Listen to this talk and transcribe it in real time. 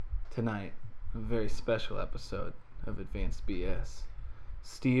Tonight, a very special episode of Advanced BS.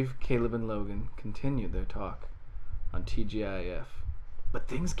 Steve, Caleb, and Logan continue their talk on TGIF. But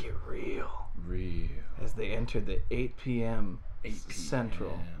things get real. As they enter the 8 p.m.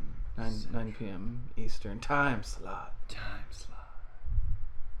 Central, 9 p.m. Eastern time slot.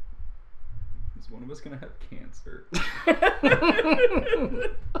 Is one of us going to have cancer?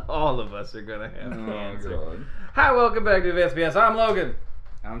 All of us are going to have cancer. God. Hi, welcome back to Advanced BS. I'm Logan.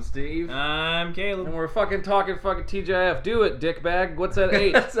 I'm Steve. I'm Caleb. And we're fucking talking TGIF. Do it, dickbag. What's at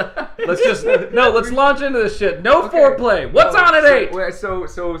 8? Let's launch into this shit. No foreplay. What's on at 8? So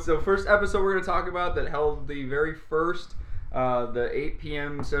first episode we're going to talk about that held the very first, the 8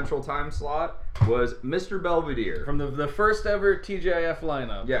 p.m. Central Time slot was Mr. Belvedere. From the first ever TGIF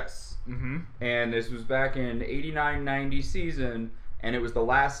lineup. Yes. Mm-hmm. And this was back in 89-90 season, and it was the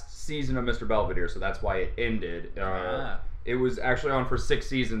last season of Mr. Belvedere, so that's why it ended. It was actually on for 6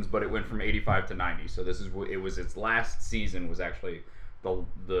 seasons, but it went from 85 to 90. So its last season was actually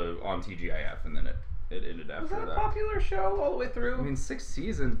the on TGIF, and then it ended after that. Was that a popular show all the way through? I mean, 6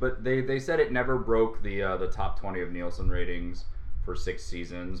 seasons, but they said it never broke the top 20 of Nielsen ratings for 6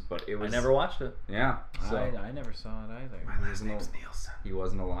 seasons. But it was. I never watched it. Yeah, so I never saw it either. My last name's Nielsen. He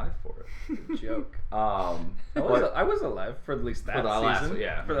wasn't alive for it. Good joke. I I was alive for at least that season.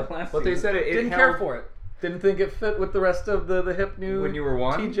 For the last but season. they said it didn't care for it. Didn't think it fit with the rest of the hip new when you were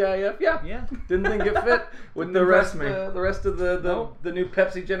 1 TGIF. Yeah. Didn't think it fit with the rest of the new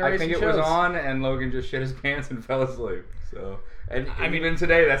Pepsi generation. I think it shows. was on, and Logan just shit his pants and fell asleep. So, and even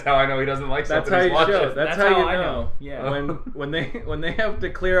today, that's how I know he doesn't like something. That's he's how you watching. show. That's how you I know. Yeah. When they have to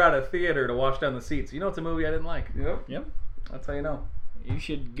clear out a theater to wash down the seats, you know it's a movie I didn't like. Yep. That's how you know. You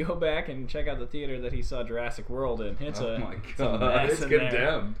should go back and check out the theater that he saw Jurassic World in. It's a mess it's in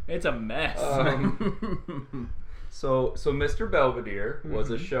condemned. there. It's a mess. So Mr. Belvedere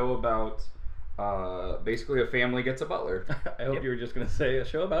was a show about basically a family gets a butler. I hope you were just going to say a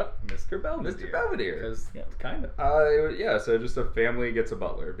show about Mr. Belvedere. Mr. Belvedere. Because kind of. So just a family gets a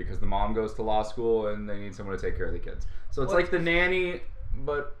butler because the mom goes to law school and they need someone to take care of the kids. So it's like the nanny,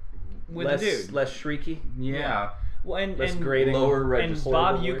 but with less, the dude. Less shrieky. Yeah. Well, and grading, lower and register.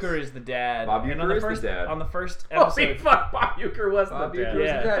 Bob voice. Euchre is the dad. Bob and Euchre is the dad. On the first episode. Holy fuck, Bob Euchre was Bob the Euchre dad. was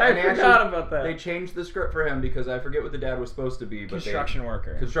the dad. I And forgot about that. They changed the script for him because I forget what the dad was supposed to be. But Construction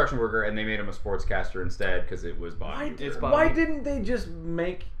worker, and they made him a sportscaster instead because it was Bob Euchre. Why didn't they just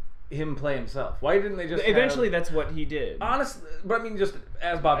make him play himself? Why didn't they just Eventually, that's what he did. Honestly, but I mean, just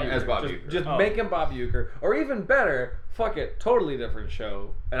as Bob Euchre. As Bob Euchre. Just make him Bob Euchre. Or even better, fuck it, totally different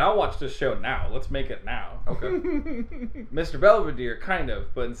show. And I'll watch this show now. Let's make it now. Okay. Mr. Belvedere, kind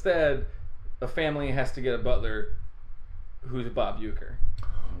of. But instead, a family has to get a butler who's Bob Euchre.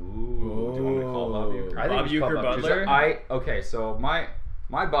 Ooh. Do you want me to call Bob Euchre? I think Bob we should call Euchre Bob butler? So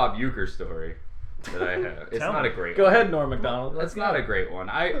my Bob Euchre story that I have, it's not a great Go one. ahead, Norm Macdonald. It's not a great one.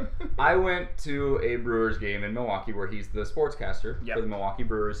 I went to a Brewers game in Milwaukee where he's the sportscaster for the Milwaukee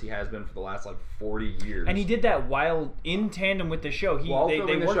Brewers. He has been for the last 40 years. And he did that while in tandem with the show. While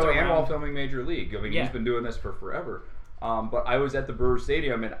filming the worked show around. and while filming Major League. I mean, he's been doing this for forever. But I was at the Brewers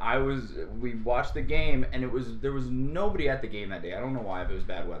Stadium and we watched the game and there was nobody at the game that day. I don't know why, if it was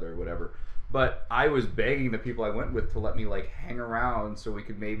bad weather or whatever. But I was begging the people I went with to let me hang around so we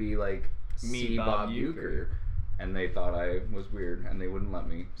could maybe see Bob Euchre. And they thought I was weird and they wouldn't let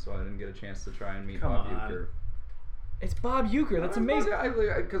me, so I didn't get a chance to try and meet Bob Euchre. It's Bob Euchre. That's amazing.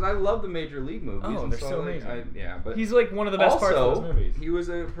 Because I love the Major League movies. Oh, they're so amazing. But he's one of the best parts of those movies. He was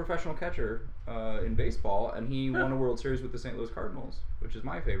a professional catcher in baseball, and he won a World Series with the St. Louis Cardinals, which is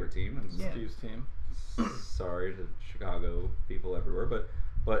my favorite team. And Steve's team. Sorry to Chicago people everywhere, but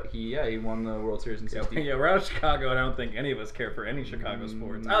he won the World Series in '64. Yeah, we're out of Chicago, and I don't think any of us care for any Chicago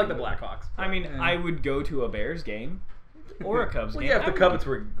sports. I like the Blackhawks. I mean, I would go to a Bears game or a Cubs game. Yeah, if the Cubs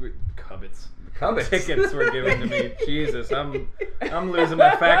were tickets were given to me, Jesus, I'm losing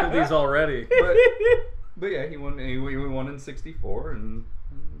my faculties already. But yeah, he won in '64, and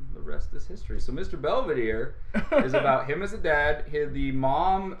the rest is history. So Mr. Belvedere is about him as a dad. The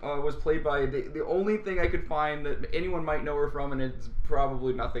mom was played by the only thing I could find that anyone might know her from, and it's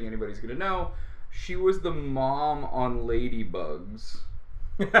probably nothing anybody's gonna know. She was the mom on Ladybugs.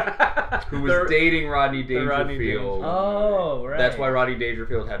 Who was dating Rodney Dangerfield. Oh, right. That's why Rodney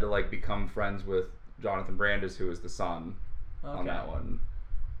Dangerfield had to become friends with Jonathan Brandis, who was the son on that one.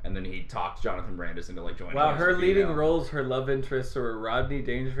 And then he talked Jonathan Brandis into joining. Wow, her leading roles, her love interests were Rodney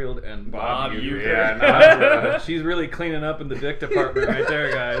Dangerfield and Bob Euchre. Yeah, she's really cleaning up in the dick department right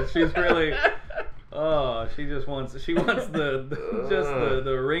there, guys. She's really. Oh, she wants the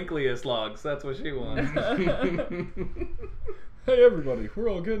wrinkliest logs. That's what she wants. Hey everybody, we're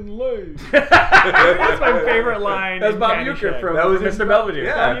all getting laid. That's my favorite line. That was Bob Uecker from Mr. Belvedere.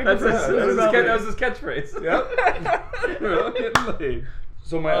 Yeah, that was his catchphrase. Yep. We're all getting laid.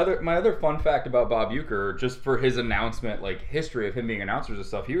 So my other fun fact about Bob Uecker, just for his announcement, like history of him being announcers and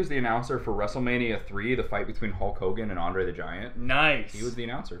stuff, he was the announcer for WrestleMania 3, the fight between Hulk Hogan and Andre the Giant. Nice. He was the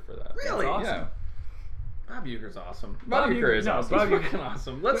announcer for that. Really? That's awesome. Yeah. Bob Uecker's awesome. Bob Uecker is awesome. Bob Uecker's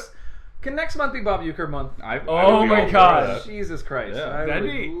awesome. Can next month be Bob Uecker month? Oh my God. Jesus Christ. Yeah. That'd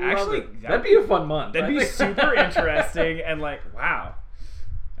be actually that'd be a fun month. That'd be super interesting and like wow.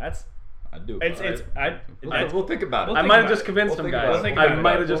 That's I'd do it. We'll think about it. I might have just convinced him, guys. I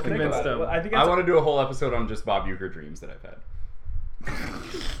might have just convinced him. I want to do a whole episode on just Bob Uecker dreams that I've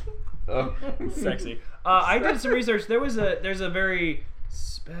had. Sexy. I did some research. There's a very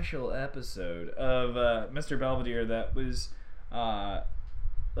special episode of Mr. Belvedere that was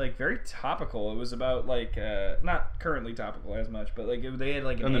like very topical. It was about like not currently topical as much, but like they had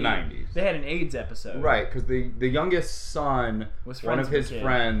like in the 90s. They had an AIDS episode, right? Because the youngest son, one of his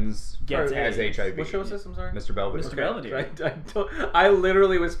friends, has HIV. What show is this? I'm sorry. Mr. Belvedere. Mr. Belvedere. I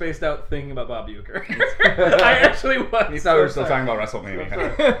literally was spaced out thinking about Bob Uecker. I actually was. You thought we were still talking about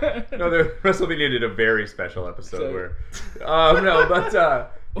WrestleMania. No, WrestleMania did a very special episode where.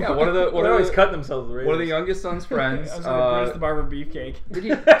 Yeah, one of the always cut themselves. The one of the youngest son's friends. I was gonna Bruce the Barber Beefcake.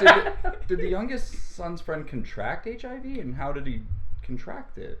 Did the youngest son's friend contract HIV, and how did he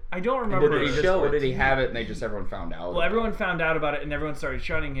contract it? I don't remember. Or did he have it, and everyone found out? Well, everyone found out about it, and everyone started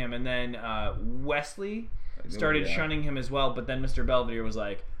shunning him, and then Wesley started shunning him as well. But then Mr. Belvedere was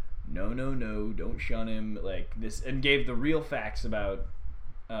like, "No, don't shun him," like this, and gave the real facts about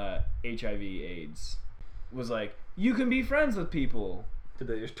HIV/AIDS. Was like, you can be friends with people. Did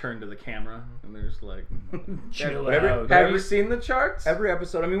they just turn to the camera and they're just like, chill out? Have you seen the charts? Every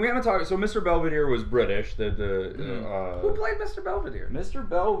episode. I mean, we haven't talked. So Mr. Belvedere was British. Who played Mr. Belvedere? Mr.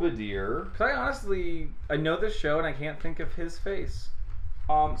 Belvedere. Because I know this show and I can't think of his face.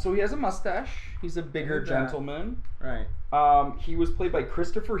 So he has a mustache. He's a bigger gentleman. Right. He was played by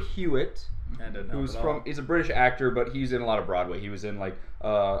Christopher Hewitt. He's a British actor, but he's in a lot of Broadway. He was in like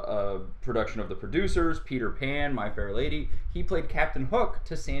a production of The Producers, Peter Pan, My Fair Lady. He played Captain Hook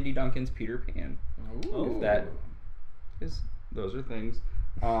to Sandy Duncan's Peter Pan. Ooh. Those are things.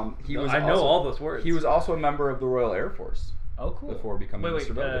 I know all those words. He was also a member of the Royal Air Force. Oh, cool. Before becoming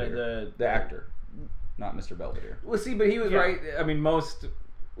Mr. Belvedere. The actor, not Mr. Belvedere. Well, see, but he was right. I mean, most.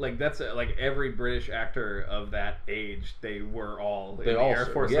 Like that's like every British actor of that age, they were all in the Air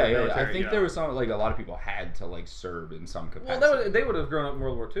Force. Yeah. I think there was some like a lot of people had to like serve in some capacity. Well, they would have grown up in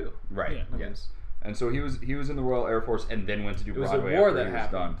World War II. Right. Yeah. Yes. And so he was in the Royal Air Force and then went to do Broadway. There was a war that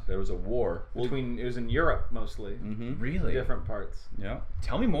happened. There was a war it was in Europe mostly. Mm-hmm. Really? Different parts. Yeah.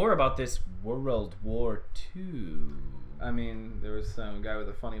 Tell me more about this World War II. I mean, there was some guy with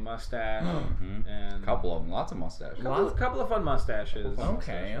a funny mustache, and a couple of them, lots of mustaches. Couple of fun mustaches.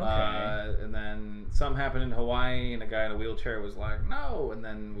 Okay. And then something happened in Hawaii, and a guy in a wheelchair was like, "No," and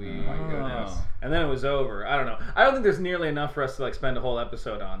then and then it was over. I don't know. I don't think there's nearly enough for us to like spend a whole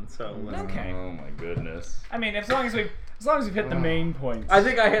episode on. So okay. Oh my goodness. I mean, as long as we've hit the main points. I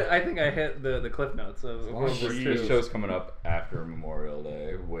think I hit the cliff notes of World War II. This show's coming up after Memorial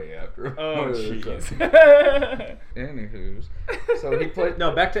Day, way after. Oh jeez. Anywho's, so he played.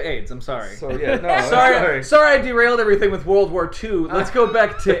 No, back to AIDS. I'm sorry. So yeah, no. Sorry, I derailed everything with World War II. Let's go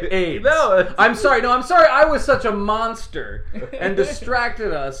back to AIDS. I'm sorry. I was such a monster and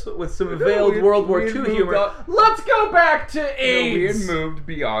distracted us with some veiled World War II humor. Let's go back to AIDS. We had moved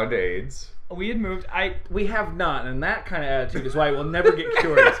beyond AIDS. We had moved. We have not, and that kind of attitude is why we'll never get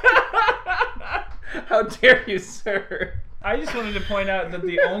cured. How dare you, sir? I just wanted to point out that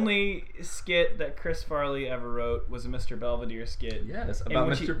the only skit that Chris Farley ever wrote was a Mr. Belvedere skit. Yes, about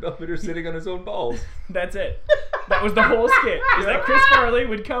Mr. Belvedere sitting on his own balls. That's it. That was the whole skit. Is that Chris Farley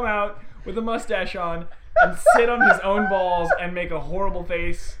would come out with a mustache on and sit on his own balls and make a horrible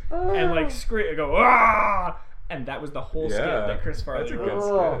face and like scream, go ah, and that was the whole skit that Chris Farley wrote. That's a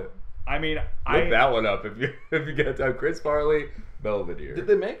good skit. I mean, look that one up if you get time. Chris Farley, Belvedere. Did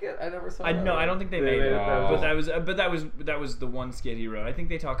they make it? I never saw. No, I don't think they made it. But that was the one skit he wrote. I think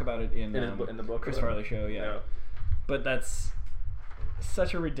they talk about it in the book. Chris Farley show. Yeah. But that's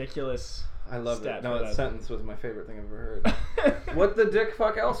such a ridiculous. I love that. No, that sentence was my favorite thing I've ever heard. What the dick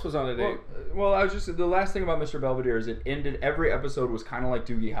fuck else was on a date? Well, I was just the last thing about Mr. Belvedere is it ended. Every episode was kind of like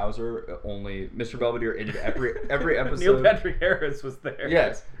Doogie Howser, only Mr. Belvedere ended every episode. Neil Patrick Harris was there.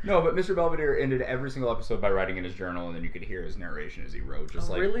 Yes, no, but Mr. Belvedere ended every single episode by writing in his journal, and then you could hear his narration as he wrote, just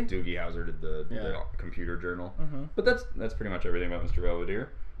like Doogie Howser did the computer journal. Mm-hmm. But that's pretty much everything about Mr.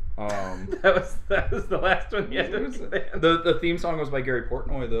 Belvedere. That was the last one you had to understand. The theme song was by Gary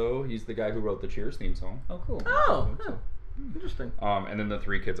Portnoy, though. He's the guy who wrote the Cheers theme song. Oh, cool. Oh, interesting. And then the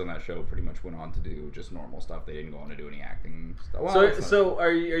 3 kids on that show pretty much went on to do just normal stuff. They didn't go on to do any acting stuff. Well, so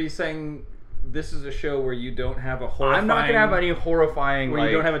are you saying this is a show where you don't have a horrifying... I'm not going to have any horrifying... Where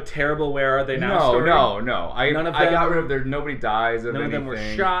you don't have a terrible Where Are They Now story? No. None of them, I got rid of there. Nobody dies of anything. None of them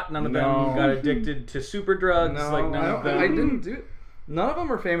were shot. None of them got addicted to super drugs. No, like none of them. I didn't do... None of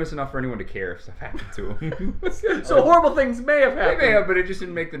them are famous enough for anyone to care if stuff happened to them. So horrible things may have happened. They may have, but it just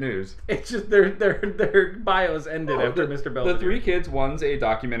didn't make the news. It's just their bios ended after Mr. Belvedere. The 3 kids, one's a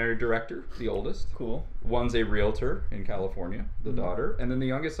documentary director, the oldest. Cool. One's a realtor in California, the daughter. And then the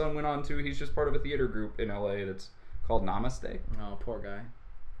youngest son went on to, he's just part of a theater group in LA that's called Namaste. Oh, poor guy.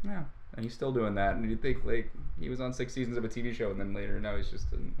 Yeah. And he's still doing that. And you'd think, like, he was on 6 seasons of a TV show, and then later, now he's just...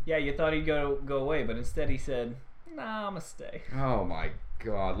 Yeah, you thought he'd go away, but instead he said, Namaste. Oh, my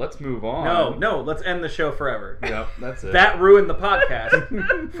God. Let's move on. No, let's end the show forever. Yep, that's it. That ruined the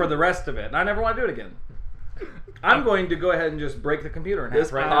podcast for the rest of it, and I never want to do it again. I'm going to go ahead and just break the computer in half.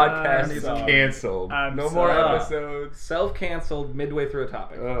 This podcast is canceled. No more episodes. Self-canceled midway through a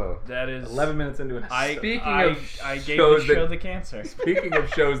topic. Oh, that is 11 minutes into it. I gave the show the cancer. Speaking of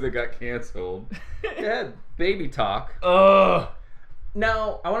shows that got canceled, yeah, Baby Talk. Ugh.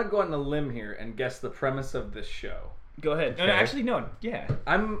 Now I want to go on a limb here and guess the premise of this show. Go ahead. Okay. No, actually, no. Yeah.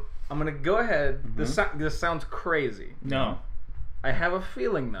 I'm gonna go ahead. Mm-hmm. This sounds crazy. No. I have a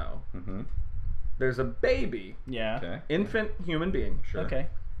feeling though. Mm-hmm. There's a baby. Yeah. Okay. Infant human being. Sure. Okay.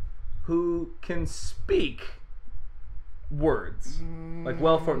 Who can speak words like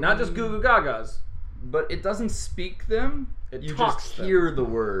well-formed, not just goo goo gagas, but it doesn't speak them. You talks just hear the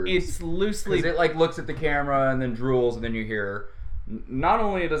words. It's loosely. Because it like looks at the camera and then drools and then you hear. Not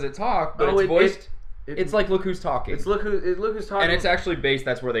only does it talk, but it's voiced. It's like Look Who's Talking. It's Look Who's Talking. And it's actually based,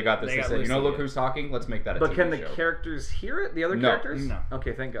 that's where they got this. They said, Look it. Who's Talking? Let's make that a TV show. But can the characters hear it? The other characters? No.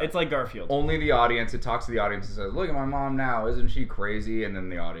 Okay, thank God. It's like Garfield. Only the audience. It talks to the audience and says, look at my mom now. Isn't she crazy? And then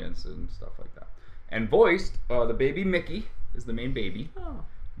the audience and stuff like that. And voiced, the baby Mickey is the main baby. Oh.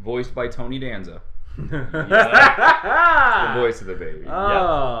 Voiced by Tony Danza. The voice of the baby.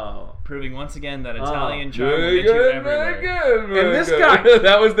 Oh. Yep. Proving once again that Italian charm will get you everywhere. And this guy...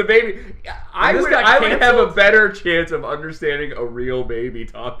 that was the baby. I would have a better chance of understanding a real baby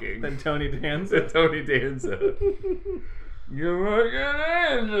talking than Tony Danza. You're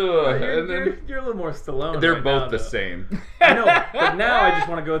Angela. You're a little more Stallone. They're right both now, the though. same. I know, but now I just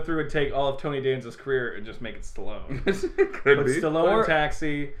want to go through and take all of Tony Danza's career and just make it Stallone. Could be. Stallone in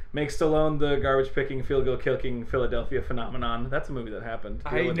Taxi, make Stallone the garbage-picking, field-goal-kicking Philadelphia phenomenon. That's a movie that happened.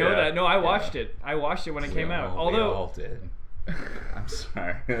 I know that. No, I watched it. I watched it when it came out. Although, we all did. I'm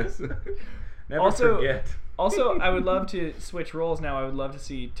sorry. Never forget. Also, I would love to switch roles now. I would love to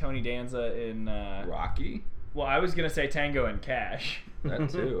see Tony Danza in... Rocky? Well, I was going to say Tango and Cash. That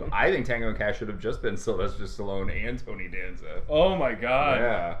too. I think Tango and Cash should have just been Sylvester Stallone and Tony Danza. Oh my God.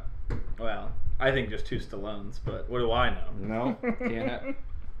 Yeah. Well, I think just 2 Stallones, but what do I know? No, can't have.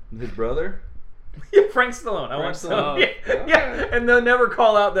 His brother? Yeah, Frank Stallone. I want Stallone. Yeah, and they'll never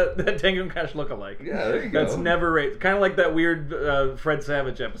call out that Tango and Cash look-alike. Yeah, there you go. That's never raised. Kind of like that weird Fred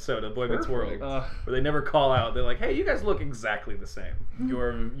Savage episode of Boy Meets World, where they never call out. They're like, "Hey, you guys look exactly the same.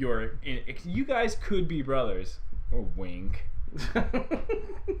 You guys could be brothers." Or wink.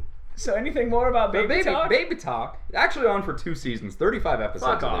 So, anything more about Baby Talk? Baby Talk. Actually, on for 2 seasons, 35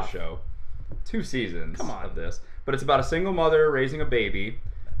 episodes of this show. 2 seasons. Come on. Of this, but it's about a single mother raising a baby,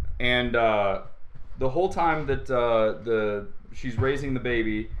 and the whole time that she's raising the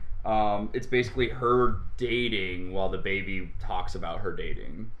baby, it's basically her dating while the baby talks about her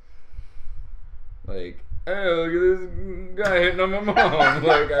dating. Like, hey, look at this guy hitting on my mom.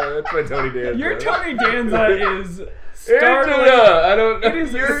 Like, that's my Tony Danza. Your Tony Danza is startling. Angela, I don't. It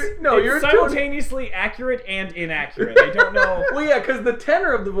is. You're simultaneously accurate and inaccurate. I don't know. Well, yeah, because the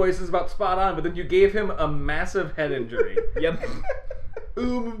tenor of the voice is about spot on, but then you gave him a massive head injury. Yep.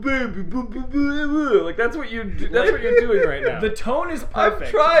 Oh, my baby. Like, that's what you do. That's what you're doing right now. The tone is perfect.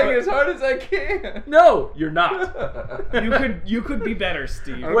 I'm trying as hard as I can. No, you're not. You could be better,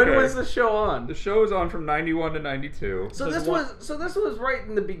 Steve. Okay. When was the show on? The show was on from 91 to 92. So this was right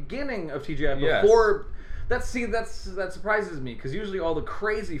in the beginning of TGIF Yes. before. That surprises me because usually all the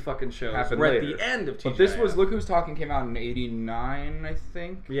crazy fucking shows Happened were later. at the end of TGIF. But this was Look Who's Talking came out in 89, I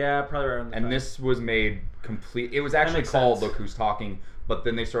think. Yeah, probably around the time. And this was made complete. It was actually called Look Who's Talking, but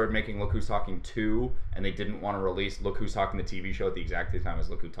then they started making Look Who's Talking 2, and they didn't want to release Look Who's Talking, the TV show, at the exact same time as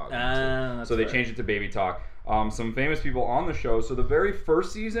Look Who's Talking 2. So they changed it to Baby Talk. Some famous people on the show. So the very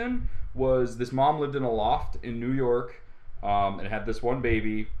first season was this mom lived in a loft in New York and had this one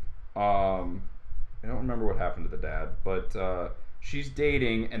baby. I don't remember what happened to the dad, but she's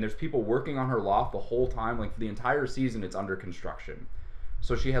dating, and there's people working on her loft the whole time. Like, for the entire season, it's under construction.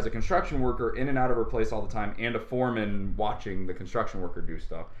 So she has a construction worker in and out of her place all the time, and a foreman watching the construction worker do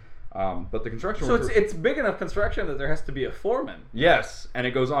stuff. But the construction worker... So it's big enough construction that there has to be a foreman. Yes, and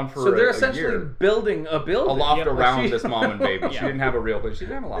it goes on for So they're a essentially year. building a building. A loft Yep. around this mom and baby. She didn't have a real place. She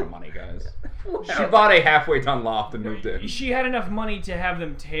didn't have a lot of money, guys. She bought a halfway done loft and moved in. She had enough money to have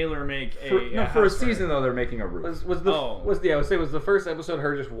them tailor make For a house season, though, they're making a roof. Was the first episode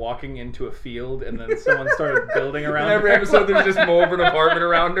her just walking into a field and then someone started building around And every her? episode, there's just more of an apartment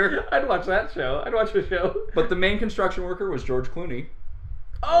around her. I'd watch that show. I'd watch the show. But the main construction worker was George Clooney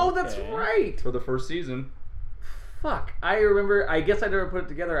Oh, that's Okay. right. for the first season. Fuck. I remember. I guess I never put it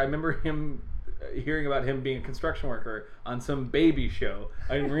together. I remember him hearing about him being a construction worker on some baby show.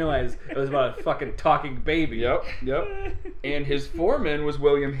 I didn't realize it was about a fucking talking baby. Yep. And his foreman was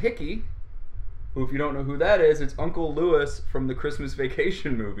William Hickey, who, if you don't know who that is, it's Uncle Lewis from the Christmas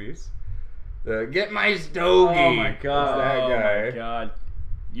Vacation movies. Get my stogie. Oh my god. That guy. Oh my god.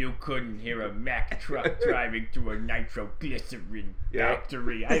 You couldn't hear a Mack truck driving through a nitroglycerin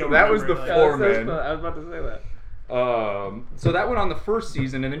factory. I don't That was remember the that. foreman. I was about to say that. So that went on the first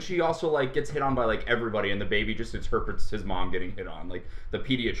season, and then she also like gets hit on by like everybody, and the baby just interprets his mom getting hit on. Like the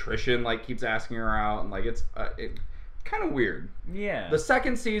pediatrician like keeps asking her out, and like it's kind of weird. Yeah. The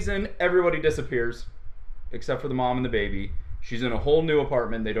second season, everybody disappears, except for the mom and the baby. She's in a whole new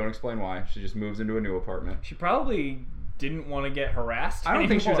apartment. They don't explain why. She just moves into a new apartment. She probably didn't want to get harassed. I don't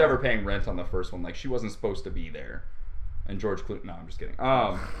think she was anymore. ever paying rent on the first one. Like, she wasn't supposed to be there. And George Clooney... No, I'm just kidding.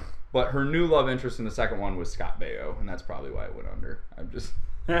 But her new love interest in the second one was Scott Baio, and that's probably why it went under. I'm just...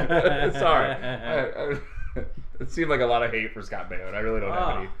 Sorry. It seemed like a lot of hate for Scott Baio, and I really don't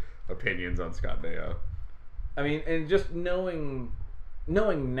have any opinions on Scott Baio. I mean, and just knowing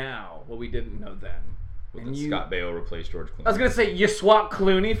now what we didn't know then. And Scott Baio replaced George Clooney. I was gonna say you swap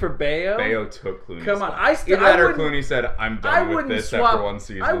Clooney for Baio. Baio took Clooney's Come on, spot. I Either that or Clooney said, "I'm done with this after one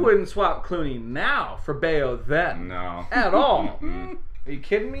season." I wouldn't swap Clooney now for Baio then. No. At all. Mm-mm. Are you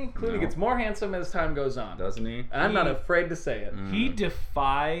kidding me? Clooney No. gets more handsome as time goes on. Doesn't he? And I'm not afraid to say it. He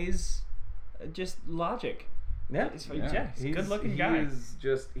defies just logic. Yeah, He's a good-looking guy.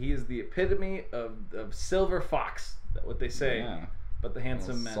 He is the epitome of silver fox. That's what they say. Yeah. But the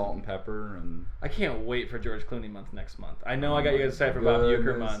handsome man. Salt and pepper and... I can't wait for George Clooney month next month. I know I got you guys excited for Bob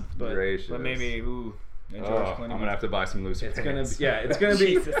Uecker month, but maybe George Clooney. I'm gonna have to buy some loose it's pants. gonna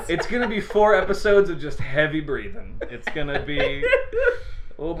be Jesus. it's gonna be 4 episodes of just heavy breathing. It's gonna be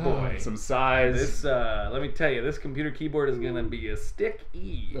oh boy. Some size. This let me tell you, this computer keyboard is gonna be a stick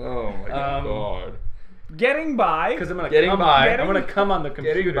E. Oh my god. Getting by. Because I'm gonna Getting by. I'm gonna come on the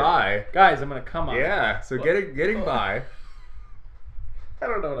computer. Getting by. Guys, I'm gonna come on. Yeah. So getting by. I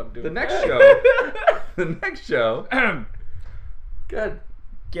don't know what I'm doing. The next show. The next show. Good.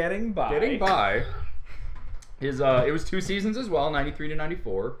 Getting by. Getting by. Is it was 2 seasons as well, 93 to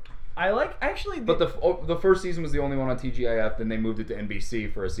 94. I like actually. But the first season was the only one on TGIF. Then they moved it to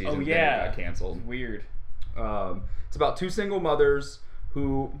NBC for a season. Oh, then yeah. it got canceled. Weird. It's about 2 single mothers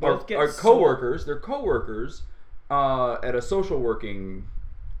who Both get are coworkers. They're coworkers at a social working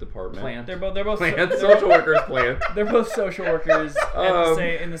department. Plant. They're both Plant. Social workers plant. They're both social workers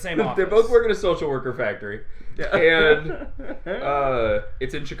in the same office. They both work at a social worker factory. And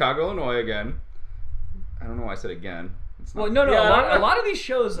it's in Chicago, Illinois again. I don't know why I said again. It's not, Well, no. Yeah, a lot of these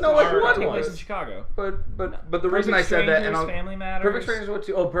shows No, like are one take place was. in Chicago. But the reason I said that, and I'll, Family Matters. Perfect Strangers.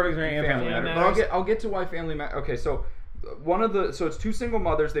 What? Perfect Strangers and Family Family Matters. Matters. But I'll get to why Family Matters. Okay, so it's 2 single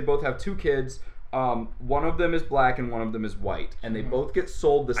mothers. They both have 2 kids. One of them is black and one of them is white, and they both get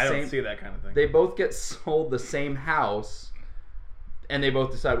sold the I same. don't see that kind of thing. They both get sold the same house, and they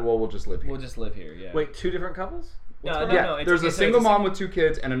both decide, well, we'll just live here. We'll just live here. Yeah. Wait, 2 different couples? No. There's a single mom with 2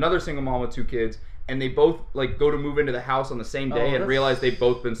 kids and another single mom with 2 kids, and they both like go to move into the house on the same day and that's- realize they've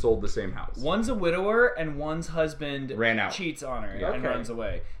both been sold the same house. One's a widower and one's husband Ran out. cheats on her and Okay. runs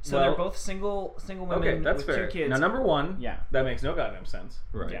away. So Well- they're both single women Okay, that's with fair. 2 kids. Now, number 1, Yeah. that makes no goddamn sense.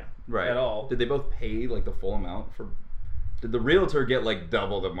 Right. Yeah. Right. At all. Did they both pay like the full amount for? Did the realtor get like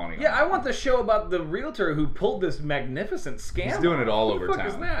double the money? Yeah, I want the show about the realtor who pulled this magnificent scam. He's doing it all Who over the fuck town.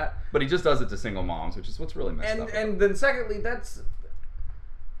 is that? But he just does it to single moms, which is what's really messed up. And then secondly, that's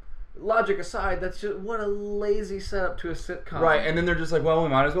logic aside, that's just what a lazy setup to a sitcom. right, and then they're just like, well, we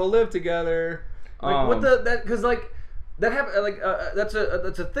might as well live together. Like what because like that happen like that's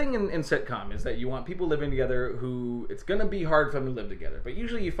a thing in sitcom, is that you want people living together who it's gonna be hard for them to live together, but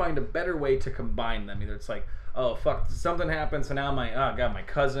usually you find a better way to combine them. Either it's like, oh fuck, something happened, so now my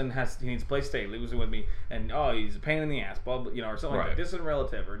cousin he needs a place to stay, lives with me, and he's a pain in the ass, blah, blah, or something like that, distant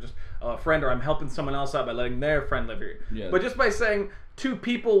relative, or just a friend, or I'm helping someone else out by letting their friend live here. Yeah. But just by saying two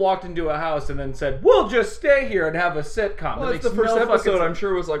people walked into a house and then said, we'll just stay here and have a sitcom. Well, that's the first episode. I'm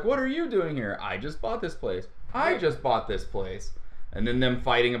sure was like, what are you doing here? I just bought this place. I just bought this place. And then them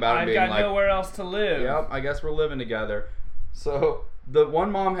fighting about it, being like, I've got nowhere else to live. Yep, I guess we're living together. So the one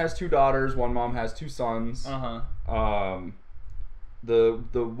mom has 2 daughters, one mom has 2 sons. The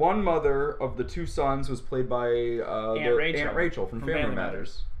one mother of the 2 sons was played by Aunt Rachel from Family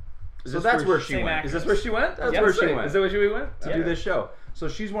Matters. So that's where she went. Is this where she went? That's where she went. Is that where she went? To do this show. So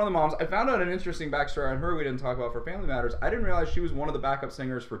she's one of the moms. I found out an interesting backstory on her we didn't talk about for Family Matters. I didn't realize she was one of the backup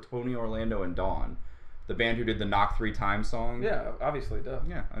singers for Tony Orlando and Dawn, the band who did the Knock 3 Times song. Yeah, obviously, duh.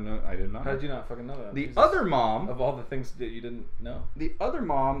 Yeah, I know. I did not. How did you not fucking know that? The other mom, of all the things that you didn't know. The other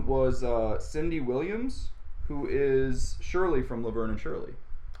mom was Cindy Williams, who is Shirley from Laverne and Shirley.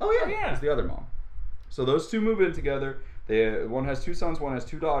 Oh yeah. Is the other mom. So those two move in together. One has 2 sons, one has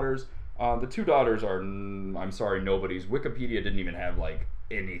 2 daughters. The 2 daughters are, I'm sorry, nobodies. Wikipedia didn't even have like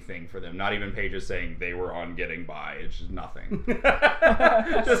anything for them. Not even pages saying they were on Getting By. It's just nothing.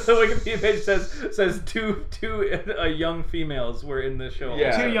 Just the Wikipedia page says two young females were in the show.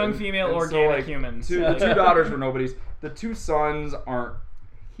 Yeah, 2 young female organic humans. The 2 daughters were nobodies. The 2 sons aren't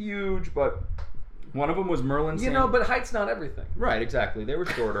huge, but one of them was Merlin. But height's not everything. Right, exactly. They were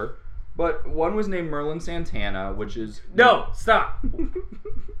shorter, but one was named Merlin Santana, which is stop.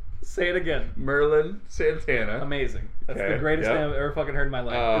 Say it again. Merlin Santana. Amazing. That's the greatest name I've ever fucking heard in my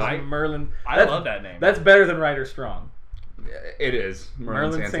life. Merlin. I love that name. That's better than Ryder Strong. It is.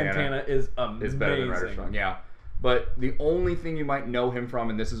 Merlin Santana is amazing. Is better than Ryder Strong, yeah. But the only thing you might know him from,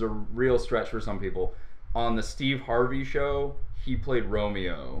 and this is a real stretch for some people, on the Steve Harvey show, he played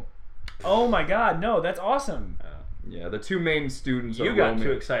Romeo. Oh my god, no, that's awesome. Yeah, the 2 main students You got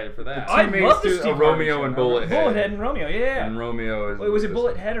too excited for that. I love the Steve Romeo and Bullethead. Bullethead and Romeo, yeah. And Romeo is... Wait, was it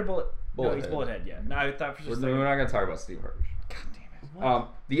Bullethead or Bullet? Bullethead. No, he's Bullethead, yeah. No, I thought for just We're not going to talk about Steve Harvey. God damn it.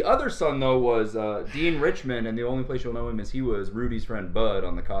 The other son, though, was Dean Richmond, and the only place you'll know him is he was Rudy's friend Bud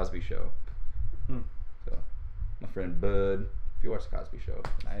on The Cosby Show. So, my friend Bud. If you watch The Cosby Show.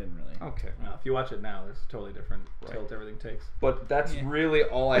 I didn't really. Okay. Well, if you watch it now, there's a totally different tilt everything takes. But that's really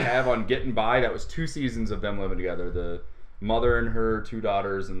all I have on Getting By. That was 2 seasons of them living together. The mother and her 2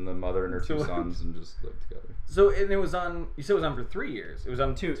 daughters, and the mother and her 2 sons, and just lived together. So, and it was on, you said it was on for 3 years. It was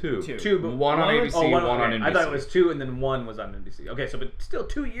on 2. 2. But one on ABC, one on NBC. I thought it was 2, and then 1 was on NBC. Okay, so but still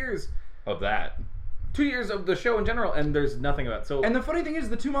 2 years. Of that. 2 years of the show in general, and there's nothing about it. So, and the funny thing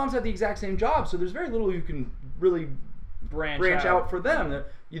is, the 2 moms had the exact same job, so there's very little you can really branch out for them.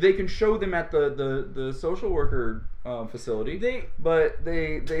 They can show them at the social worker facility, but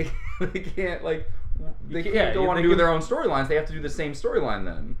they can't they can't go on and do their own storylines. They have to do the same storyline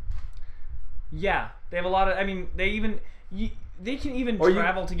then. Yeah, they have a lot of. I mean, they can even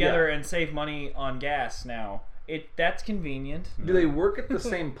travel together and save money on gas now. That's convenient. Do they work at the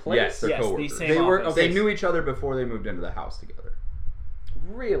same place? Yes, they're coworkers. The same office. They knew each other before they moved into the house together.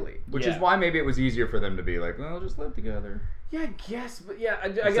 Really? Which is why maybe it was easier for them to be like, well, just live together. Yeah, I guess, but yeah, I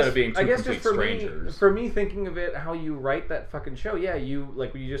Instead guess of being two I guess complete just strangers. for me thinking of it, how you write that fucking show, yeah, you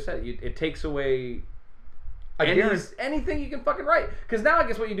like what you just said, it takes away anything you can fucking write. Because now I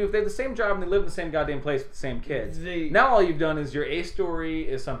guess what you do, if they have the same job and they live in the same goddamn place with the same kids, now all you've done is your A story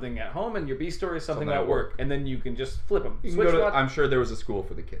is something at home and your B story is something at work, and then you can just flip them. I'm sure there was a school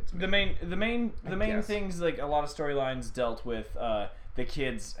for the kids. The main things, like a lot of storylines dealt with the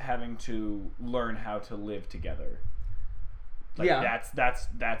kids having to learn how to live together. Like,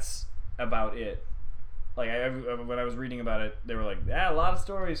 that's about it. Like when I was reading about it, they were like, a lot of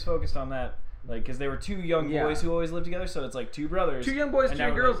stories focused on that. Like, because they were 2 young boys who always lived together, so it's like 2 brothers. 2 young boys, 2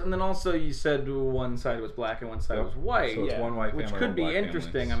 young girls, and then also you said one side was black and one side was white. So it's one white family, which could be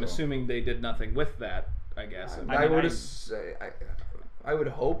interesting. Family, I'm assuming they did nothing with that, I guess. I would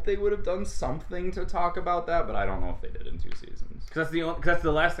hope they would have done something to talk about that, but I don't know if they did in 2 seasons. Because that's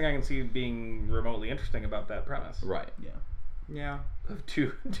the last thing I can see being remotely interesting about that premise. Right. Yeah. Of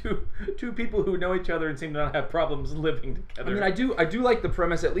two people who know each other and seem to not have problems living together. I mean, I do like the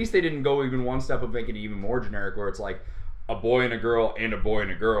premise. At least they didn't go even one step of making it even more generic, where it's like a boy and a girl and a boy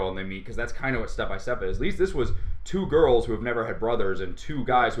and a girl, and they meet, because that's kind of what Step by Step is. At least this was 2 girls who have never had brothers and 2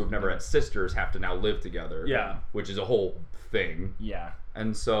 guys who have never had sisters have to now live together. Yeah. Which is a whole thing. Yeah.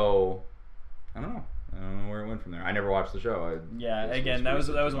 And so, I don't know where it went from there. I never watched the show.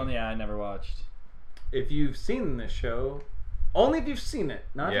 That was one I never watched. if you've seen this show, only if you've seen it,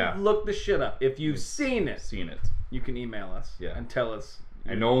 not if you've looked the shit up. If you've seen it, you can email us and tell us.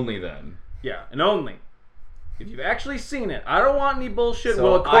 And only then. Yeah, and only if you've actually seen it. I don't want any bullshit. So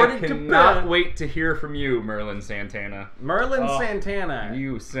well, according I to cannot Ben, wait to hear from you, Merlin Santana. Santana.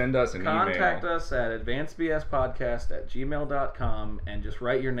 You send us an Contact email. us at advancedbspodcast@gmail.com and just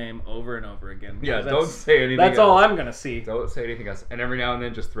write your name over and over again. Yeah, don't say anything That's else. all I'm going to see. Don't say anything else. And every now and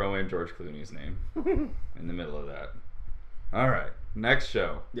then just throw in George Clooney's name in the middle of that. All right, next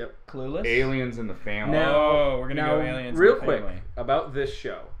show. Yep. Clueless? Aliens in the Family. Now, we're going to go Aliens real in the quick Family. about this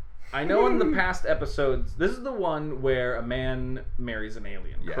show. I know in the past episodes, this is the one where a man marries an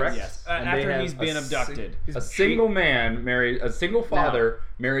alien, correct? Yes. And they After have he's been abducted. A single man marries, a single father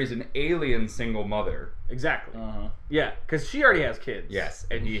marries an alien single mother. Exactly. Uh-huh. Yeah, because she already has kids. Yes,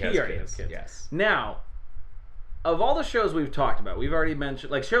 and he already has kids. Yes. Now, of all the shows we've talked about, we've already mentioned,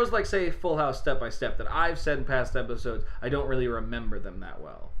 like shows like, say, Full House, Step by Step, that I've said in past episodes, I don't really remember them that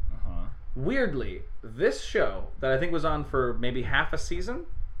well. Uh-huh. Weirdly, this show that I think was on for maybe half a season.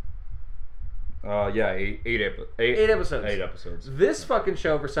 Yeah, eight episodes. 8 episodes. This fucking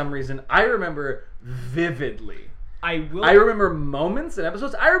show, for some reason, I remember vividly. I remember moments and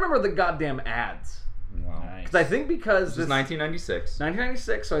episodes. I remember the goddamn ads. Wow. Nice. Because I think This is 1996.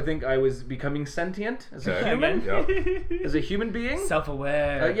 1996, so I think I was becoming sentient as a human. Yep. As a human being.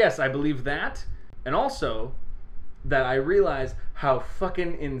 Self-aware. Yes, I believe that. And also, that I realized how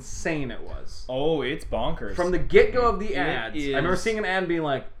fucking insane it was. Oh, it's bonkers. From the get-go of the ads, is. I remember seeing an ad and being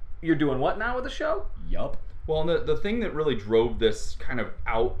like, you're doing what now with the show? Yup. Well, the thing that really drove this kind of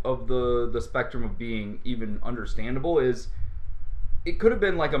out of the spectrum of being even understandable is it could have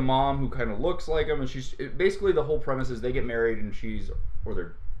been like a mom who kind of looks like him, and basically the whole premise is they get married and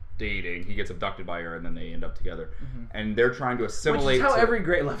they're dating. He gets abducted by her, and then they end up together, and they're trying to assimilate. Which is how every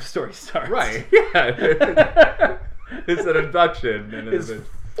great love story starts. Right? Yeah. It's an abduction, and It's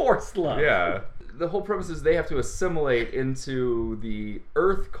forced love. yeah. The whole premise is they have to assimilate into the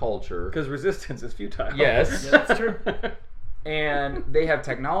Earth culture. Because resistance is futile. Yes. Yeah, that's true. And they have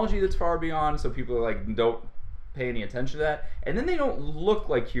technology that's far beyond, so people are like don't pay any attention to that. And then they don't look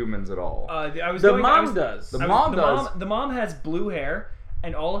like humans at all. The mom does. The mom does. The mom has blue hair,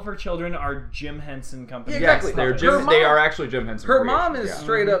 and all of her children are Jim Henson Company. Yeah, Yes, exactly. they are actually Jim Henson. Her creations, mom is yeah.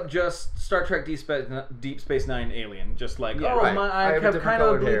 straight up just Star Trek Deep Space Nine alien. Just like, Yeah, oh, right. I have have different kind of a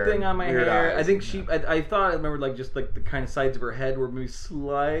colored blue hair thing on my and weird hair. I eyes think and I thought I remembered like just like the kind of sides of her head were maybe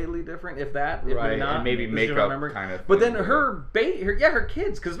slightly different, if that, if Right, not. and maybe This is what I makeup remember. kind of But then thing. her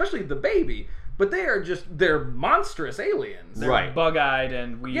kids, because especially the baby, but they're monstrous aliens. They're Right. bug-eyed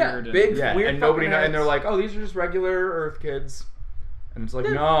and weird. Yeah, and, big, Yeah, weird and nobody fucking and they're heads. like, oh, these are just regular Earth kids. And it's like,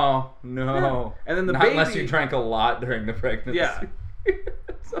 no. Yeah. And then the Not unless baby- you drank a lot during the pregnancy. Yeah.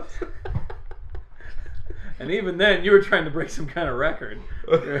 And even then, you were trying to break some kind of record.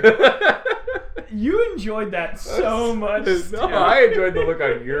 You enjoyed that so much. No, Steve. I enjoyed the look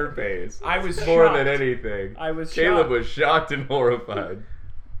on your face. I was more shocked. than anything. I was Caleb shocked. was shocked and horrified.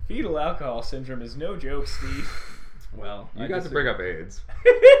 Fetal alcohol syndrome is no joke, Steve. Well, You got to bring up AIDS.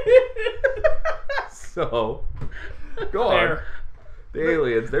 So, go Fair. on. The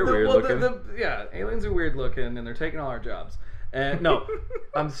aliens, they're weird looking. Yeah, aliens are weird looking, and they're taking all our jobs. And no,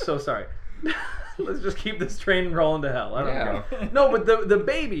 I'm so sorry. Let's just keep this train rolling to hell. I don't Yeah. know. No, but the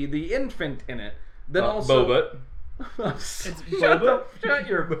baby, the infant in it, then also Bobet. Shut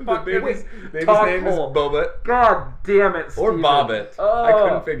your The fucking baby's talk name is hole. Bobet. God damn it, Or Steven. Bobbit. Oh. I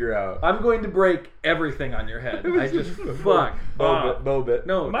couldn't figure out. I'm going to break everything on your head. I just fuck. Bobet.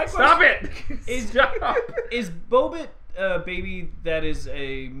 No, My stop it. Stop. Is Bobit a baby that is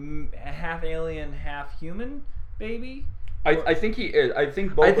a half alien, half human baby? I think he is. I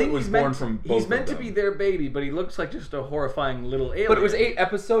think Bobet was born from both He's meant of to them. be their baby, but he looks like just a horrifying little alien. But it was 8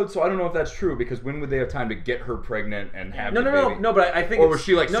 episodes, so I don't know if that's true, because when would they have time to get her pregnant and have the baby? No, but I think Or it's- was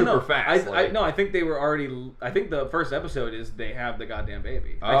she, like, super fast, No, I think they were already. I think the first episode is they have the goddamn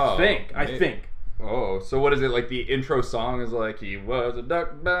baby. Oh, I maybe. think. Oh, so what is it, like the intro song is like, he was a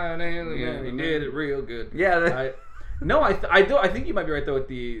duck by an alien. Yeah, he did it real good. Yeah, I think you might be right though with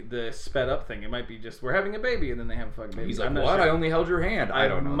the sped up thing. It might be just we're having a baby and then they have a fucking baby. He's like, I'm not what? sure. I only held your hand. I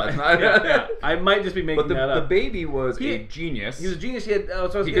don't know. That's not... yeah. I might just be making But that the up. baby was He- a genius. He was a genius. He had.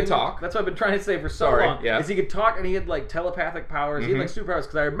 He could talk. That's what I've been trying to say for so Sorry, long. yeah. Is he could talk and he had like telepathic powers. He had like superpowers.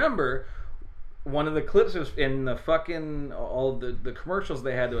 Because I remember one of the clips was in the fucking all the commercials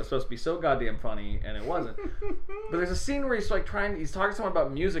they had that was supposed to be so goddamn funny and it wasn't. But there's a scene where he's like he's talking to someone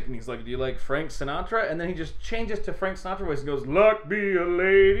about music and he's like, "Do you like Frank Sinatra?" And then he just changes to Frank Sinatra voice and goes, "Luck be a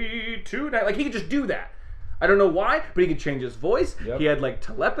lady tonight." Like he could just do that. I don't know why, but he could change his voice. Yep. He had like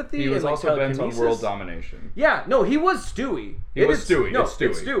telepathy. He was and, like, also bent on telekinesis. world domination. Yeah, no, he was Stewie. He was Stewie. No, It's Stewie.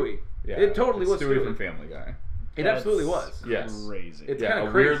 it's Stewie. Yeah, It totally it's was Stewie Stewie. from Family Guy. It absolutely was. Yes. Crazy. It's Yeah, kind a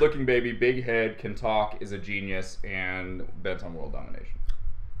of crazy. weird-looking baby, big head, can talk, is a genius, and bent on world domination.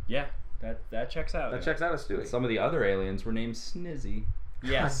 Yeah, that checks out. That checks out as Stewie. Some of the other aliens were named Snizzy.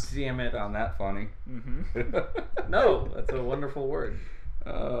 Yes. God damn it. Found that funny. Mm-hmm. No, that's a wonderful word.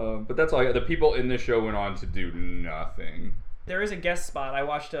 But that's all I got. The people in this show went on to do nothing. There is a guest spot. I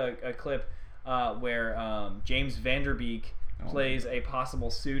watched a clip where James Vanderbeek plays a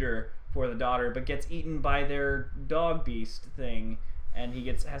possible suitor for the daughter, but gets eaten by their dog beast thing, and he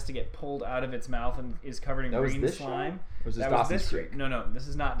has to get pulled out of its mouth and is covered in That was green this slime. show? Or was this That Dawson's this Creek? No, this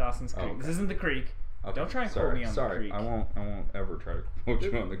is not Dawson's Creek. okay. This isn't the Creek. Okay. Don't try and quote me on the Creek. I won't ever try to quote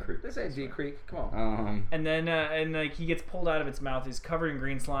you on the Creek. This ain't G Creek. Come on. And then like he gets pulled out of its mouth. He's covered in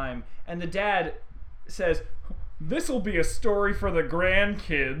green slime, and the dad says, "This'll be a story for the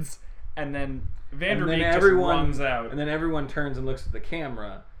grandkids." And then Vanderbeek just runs out. And then everyone turns and looks at the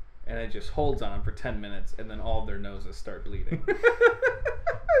camera, and it just holds on them for 10 minutes, and then all of their noses start bleeding.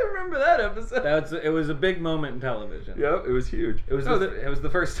 I remember that episode. It was a big moment in television. Yep, it was huge. It was the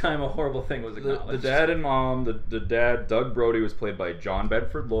first time a horrible thing was The acknowledged. dad and mom, the dad, Doug Brody, was played by John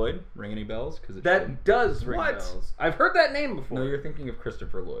Bedford Lloyd. Ring any bells? Because That does ring What? bells. I've heard that name before. No, you're thinking of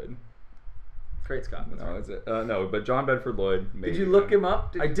Christopher Lloyd. Great Scott. That's No, right. is it? No, but John Bedford Lloyd. Did you look him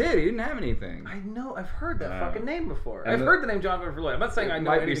up? I did. He didn't have anything. I know. I've heard that No. fucking name before. And I've heard the name John Bedford Lloyd. I'm not saying I It know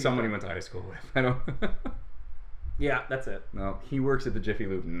might be anything someone he about went to high school with. I don't. Yeah, that's it. No, he works at the Jiffy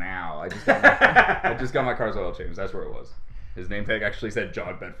Lube now. I just got my car's oil changed. That's where it was. His name tag actually said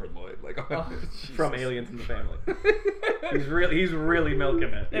John Bedford Lloyd. Like From Aliens in the Family. he's really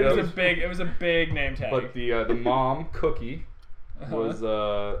milking it. It was a big name tag. But the mom, Cookie, was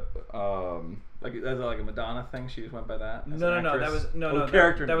Like that's like a Madonna thing. She just went by that. as No, an that actress? was Oh,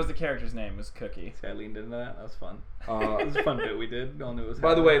 character. That was the character's name. Was Cookie. See, I leaned into that. That was fun. It was a fun bit we did. We all knew it was.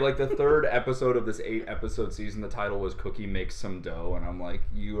 By the happening. way, like the third episode of this 8-episode season, the title was Cookie Makes Some Dough, and I'm like,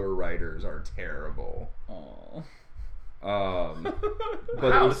 your writers are terrible. Oh. But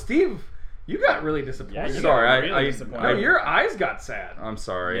wow, it was, Steve, you got really disappointed. Yeah, you Sorry, got I- really I- disappointed. No, your eyes got sad. I'm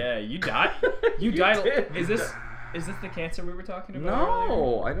sorry. Yeah, you died. You You died. did. Is this the cancer we were talking about? earlier?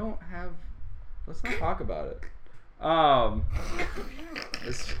 No, I don't have. Let's not talk about it.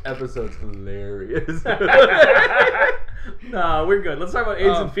 This episode's hilarious. No, we're good. Let's talk about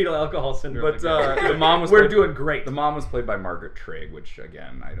AIDS and fetal alcohol syndrome. But the mom was. We're played- doing great. The mom was played by Margaret Trigg, which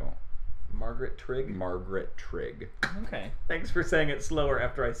again I don't. Margaret Trigg. Margaret Trigg. Okay. Thanks for saying it slower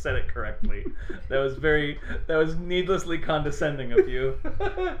after I said it correctly. That was needlessly condescending of you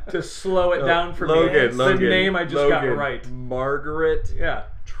to slow it down for me. Logan. The name I just got right. Margaret Yeah.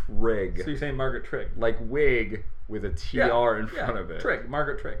 Trigg. So you're saying Margaret Trigg? Like wig with a TR in front of it. Trigg.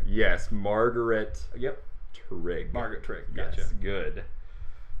 Margaret Trigg. Yes, Margaret Yep. Trigg. Margaret Trigg. Gotcha. Yes, good.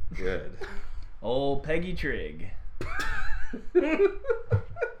 Good. Old Peggy Trigg.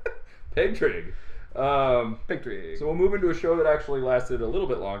 Peg Trigg. Pig Trigg. So we'll move into a show that actually lasted a little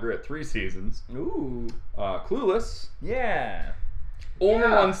bit longer at 3 seasons. Ooh. Clueless. Yeah. Only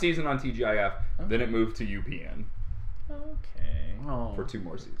Yeah. 1 season on TGIF. Then it moved to UPN Okay. Oh. for 2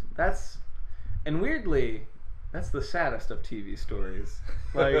 more seasons. And weirdly, that's the saddest of TV stories.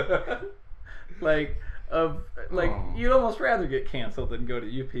 Like, Oh. you'd almost rather get canceled than go to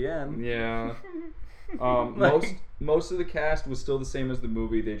UPN. Yeah. Like- most of the cast was still the same as the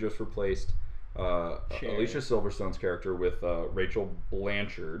movie. They just replaced Alicia Silverstone's character with Rachel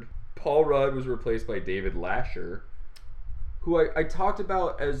Blanchard. Paul Rudd was replaced by David Lasher, who I talked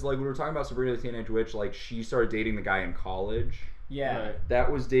about as, like, when we were talking about Sabrina the Teenage Witch, like, she started dating the guy in college. Yeah. Right.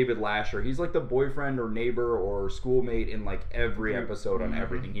 That was David Lasher. He's like the boyfriend or neighbor or schoolmate in like every episode on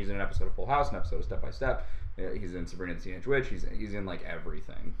everything. He's in an episode of Full House, an episode of Step by Step. He's in Sabrina the Teenage Witch. He's in like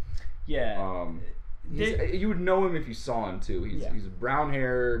everything. Yeah. You would know him if you saw him too. He's brown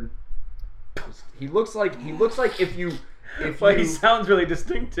haired. He looks like if you Well, he sounds really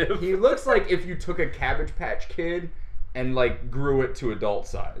distinctive. he looks like if you took a Cabbage Patch Kid and like grew it to adult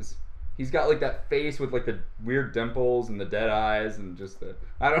size. He's got like that face with like the weird dimples and the dead eyes and just the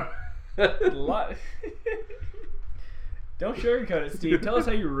Don't sugarcoat it, Steve. Tell us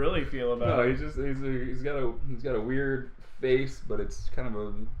how you really feel about No, it. he's got a weird face, but it's kind of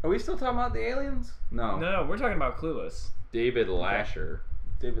a Are we still talking about the aliens? No, we're talking about Clueless. David Lasher.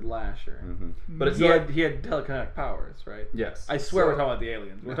 David Lasher. But it's He not, had telekinetic powers, right? yes. I swear we're talking about the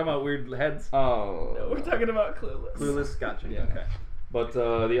aliens. We're talking about weird heads. Oh. No, we're talking about Clueless. Clueless, gotcha. Yeah. Okay. But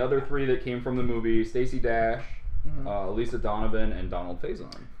the other 3 that came from the movie: Stacey Dash, Lisa Donovan, and Donald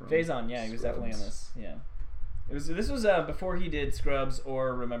Faison. Faison, yeah, he was definitely in Scrubs. this. Yeah. This was before he did Scrubs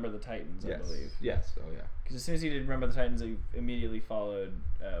or Remember the Titans, I believe. Yes. Oh yeah. Because as soon as he did Remember the Titans, he immediately followed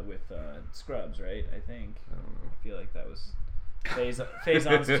with Scrubs, right? I think. I don't know. I feel like that was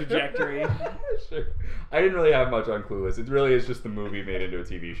Faison's trajectory. Sure. I didn't really have much on Clueless. It really is just the movie made into a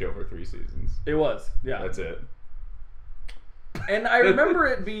TV show for 3 seasons. It was, yeah. That's it. And I remember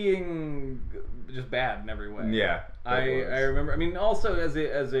it being just bad in every way. Yeah. I remember. I mean, also as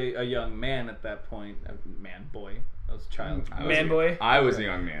a young man at that point, boy. I was a child. Boy. I was a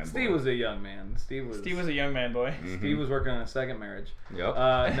young man. Steve was a young man. Steve was a young man boy. Mm-hmm. Steve was working on a second marriage. Yep.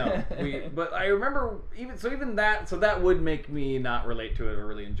 But I remember even that. So that would make me not relate to it or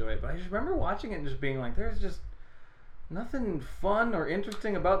really enjoy it. But I just remember watching it and just being like, there's just nothing fun or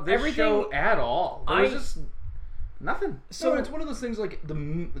interesting about this show at all. There was just nothing. So it's one of those things like the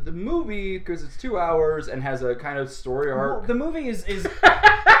movie, because it's 2 hours and has a kind of story arc. Well, the movie is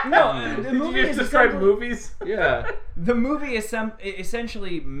no. The movie you just describe movies. Yeah. The movie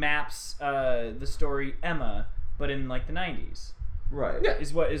essentially maps the story Emma, but in like the 90s. Right. Yeah.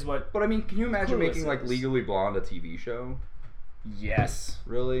 Is what. But I mean, can you imagine Clueless making like is. Legally Blonde a TV show? Yes.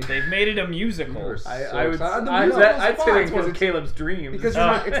 Really? They've made it a musical. I'd say that's one of Caleb's dreams. Because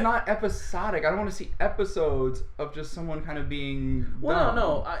it's not episodic. I don't want to see episodes of just someone kind of being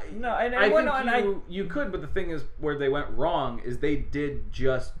dumb. You could, but the thing is, where they went wrong is they did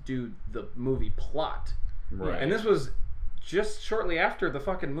just do the movie plot, Right. and this was just shortly after the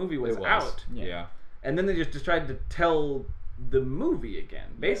fucking movie was out, Yeah. and then they just tried to tell the movie again,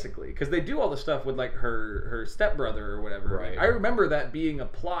 basically, because they do all the stuff with like her stepbrother or whatever. Right. Like, I remember that being a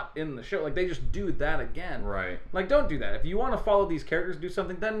plot in the show. Like they just do that again. Right. Like don't do that. If you want to follow these characters, do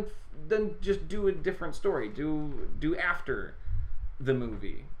something, then just do a different story. Do after the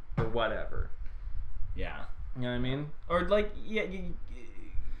movie or whatever. Yeah. You know what I mean? Or like you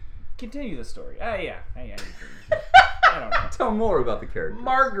continue the story. Yeah. I don't know. Tell more about the characters.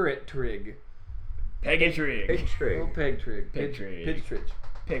 Margaret Trigg. Peggy Trigg. Pig Trigg. Oh, Peg Trigg. Peg Trigg. Pidge Trigg.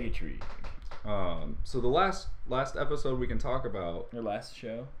 Peggy Trigg. So the last episode we can talk about Your last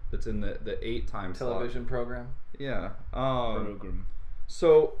show. that's in the 8 time Television program. Yeah. Program.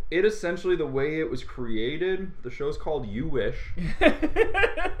 So it essentially, the way it was created, the show's called You Wish,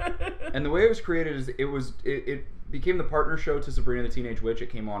 and the way it was created is it became the partner show to Sabrina the Teenage Witch. It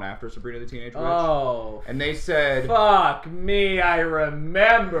came on after Sabrina the Teenage Witch. Oh. And they said, Fuck me, I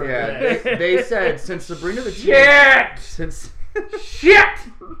remember this. they said since Sabrina the Shit! Shit!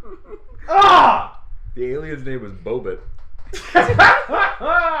 Ah! the alien's name was Bobit. I'm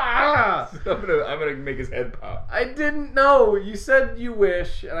I'm gonna make his head pop. I didn't know. You said You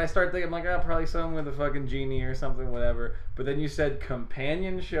Wish, and I started thinking, like, probably something with a fucking genie or something, whatever. But then you said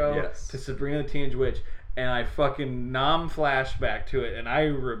companion show to Sabrina the Teenage Witch, and I fucking flashback to it, and I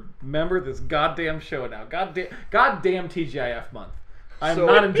remember this goddamn show now. Goddamn TGIF month. I'm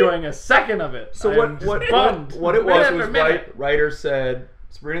not enjoying a second of it. So what it was writers said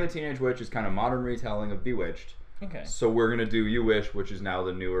Sabrina the Teenage Witch is kind of modern retelling of Bewitched. Okay. So we're gonna do You Wish, which is now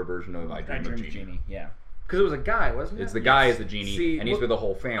the newer version of I Dream of Genie. Yeah. Because it was a guy, wasn't it? It's the guy is the genie, and he's with the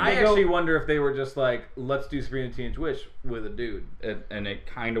whole family. I actually wonder if they were just like, let's do Sabrina the Teenage Witch with a dude. And it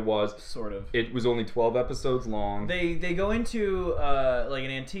kind of was. Sort of. It was only 12 episodes long. They go into like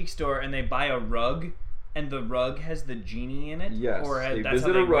an antique store and they buy a rug, and the rug has the genie in it. Yes. Or They that's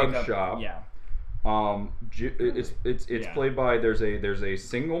visit how a they rug wake up. shop. Yeah. It's played by there's a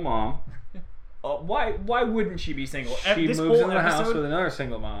single mom. Why wouldn't she be single? She This moves whole in the house episode- with another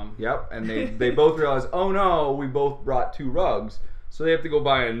single mom. Yep, and they both realize, oh no, we both brought 2 rugs, so they have to go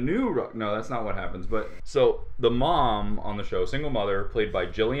buy a new rug. No, that's not what happens. But so the mom on the show, single mother, played by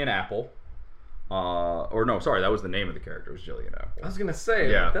Jillian Apple. Or no, sorry, that was the name of the character. It was Jillian Apple. I was gonna say,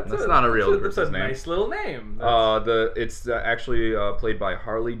 Yeah, that's not a real That's a person's name. nice little name. It's actually played by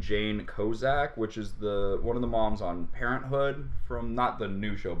Harley Jane Kozak, which is one of the moms on Parenthood from not the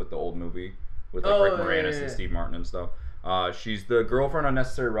new show but the old movie with like Rick Moranis and Steve Martin and stuff. She's the girlfriend on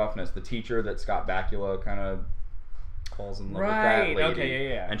Necessary Roughness, the teacher that Scott Bakula kind of falls in love with that lady. Okay,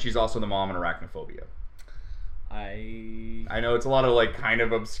 yeah. And she's also the mom in Arachnophobia. I know it's a lot of like kind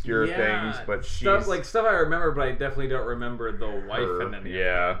of obscure things, but stuff I remember, but I definitely don't remember the wife and any.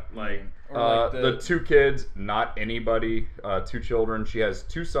 Yeah, the 2 kids, not anybody. 2 children. She has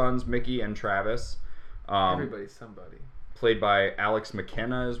 2 sons, Mickey and Travis. Everybody's somebody. Played by Alex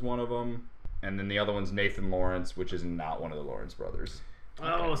McKenna is one of them, and then the other one's Nathan Lawrence, which is not one of the Lawrence brothers.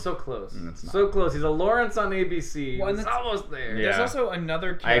 Oh, so close. It's not. So close. He's a Lawrence on ABC. Well, and It's that's- almost there. Yeah. There's also another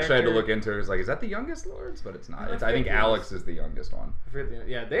character. I actually had to look into it. It's like, is that the youngest Lawrence? But it's not. No, I think it is. Alex is the youngest one. I forget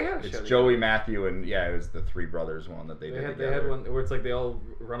yeah, they had a It's show. Joey, Matthew, and it was the three brothers one that they did They together. had one where it's like they all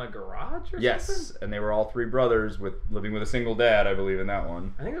run a garage or Yes, something? and they were all three brothers living with a single dad, I believe, in that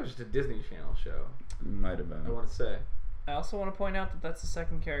one. I think it was just a Disney Channel show, Might have been. I want to say. I also want to point out that that's the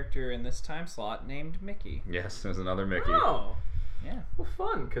second character in this time slot named Mickey. Yes, there's another Mickey. Oh, Yeah. well,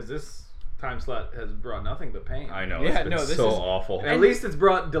 fun, because this time slot has brought nothing but pain. I know. Yeah, it's been no, this so is- awful. At least it's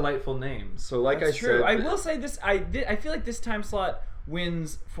brought delightful names. So, like That's I true. said, I will say this. I feel like this time slot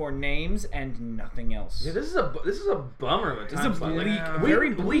wins for names and nothing else. Yeah, this is a bummer of a This is time a slot. bleak, Yeah.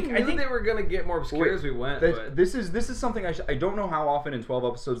 very bleak. We I knew think they were gonna get more obscure Wait, as we went. that- But this is something I don't know how often in 12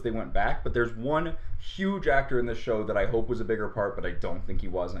 episodes they went back, but there's one huge actor in this show that I hope was a bigger part, but I don't think he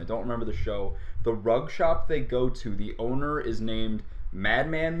was, and I don't remember the show. The rug shop they go to, the owner is named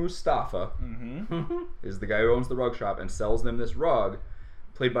Madman Mustafa, is the guy who owns the rug shop and sells them this rug,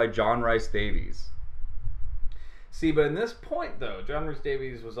 played by John Rhys Davies. see, but in this point though, John Rhys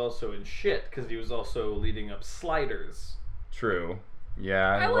Davies was also in shit because he was also leading up Sliders. True.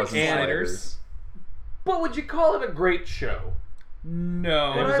 Yeah, I it like wasn't Sliders. But would you call it a great show?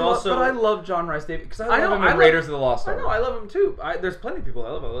 no. It was But I also- love John Rhys Davies because I I love know, him I in love- Raiders of the Lost I Ark. know, I love him too. There's plenty of people I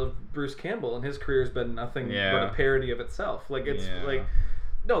love. I love Bruce Campbell, and his career's been nothing but Yeah. a parody of itself. Like it's Yeah. like,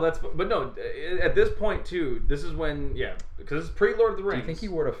 no, but no. At this point too, this is when because it's pre Lord of the Do Rings. you think he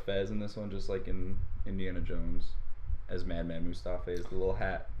wore a fez in this one, just like in Indiana Jones, as Madman Mustafa is the little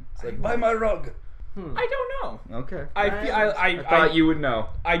hat? It's like, buy my rug. I don't know. Okay. I thought you would know.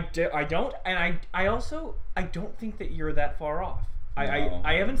 I don't, and I also I don't think that you're that far off. No.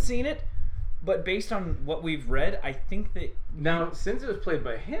 I haven't seen it, but based on what we've read, I think that Now, since it was played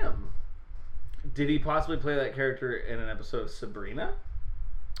by him, did he possibly play that character in an episode of Sabrina?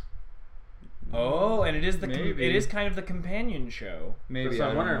 and it is Maybe. it is kind of the companion show. Maybe. So I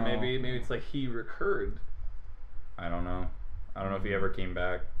I'm don't wondering, know. maybe it's like he recurred. I don't know. I don't know if he ever came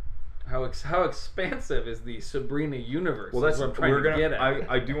back. How expansive is the Sabrina universe? Well, that's what I'm trying to get at.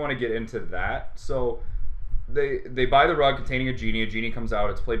 I do want to get into that. So they buy the rug containing a genie. A genie comes out.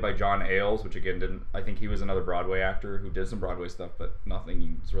 It's played by John Ailes, which again didn't. I think he was another Broadway actor who did some Broadway stuff, but nothing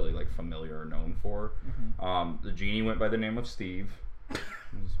he's really like familiar or known for. The genie went by the name of Steve.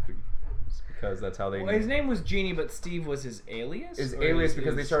 It's because that's how they. Well, his name was Genie, but Steve was his alias. Is Or alias is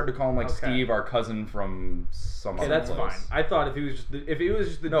because they his- started to call him like Okay. Steve, our cousin from some Okay, other that's place. fine. I thought if he was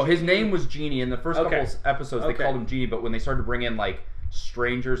just the No, his genie- name was Genie. In the first Okay. couple episodes, Okay. they called him Genie, but when they started to bring in like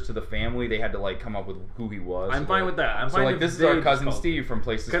strangers to the family, they had to like come up with who he was. I'm fine with that. I'm So fine like if this is they our just cousin called- Steve from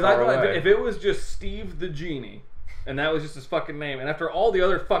places Because far I thought away. if it was just Steve the Genie, and that was just his fucking name, and after all the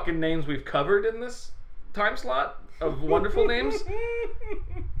other fucking names we've covered in this time slot of wonderful names,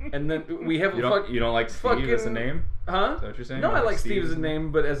 and then we have you don't like Steve as a name? huh? Is that what you're saying? No, You I don't like Steve as as a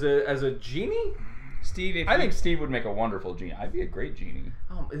name, but as a genie. Steve. If I you- think Steve would make a wonderful Genie. I'd be a great Genie.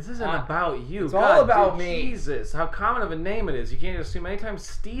 Oh, this isn't Uh, about you. it's all about dude, me. Jesus, how common of a name it is. You can't assume anytime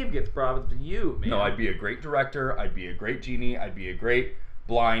Steve gets brought up to you, man. No, I'd be a great director. I'd be a great Genie. I'd be a great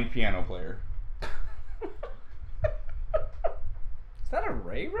blind piano player. Is that a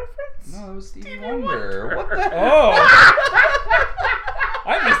Ray reference? No, it was Stevie Wonder. What the hell? Oh,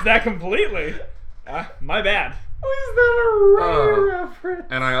 I missed that completely. My bad. Was that a Ray Uh, reference?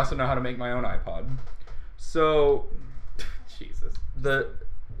 And I also know how to make my own iPod. So Jesus.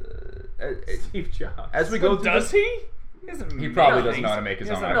 Steve Jobs. as we go But through does this, he? He probably No, doesn't know how to make his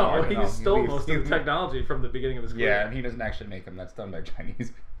he own doesn't iPod. know. No, he stole most of the he- technology from the beginning of his career. Yeah, and he doesn't actually make them. That's done by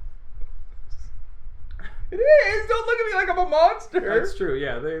Chinese. It is. Don't look at me like I'm a monster. That's true.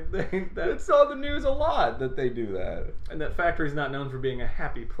 Yeah, It's on the news a lot that they do that. and that factory's not known for being a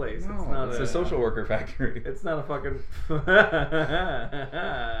happy place. No, it's not it's a social worker factory. It's not a fucking.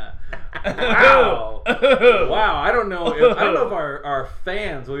 Wow. Wow. I don't know if our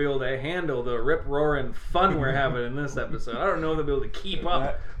fans will be able to handle the rip roaring fun we're having in this episode. I don't know if they'll be able to keep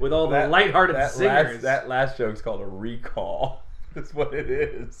up with all the lighthearted singers. That last joke's called a recall. That's what it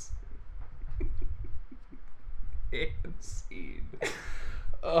is. And scene.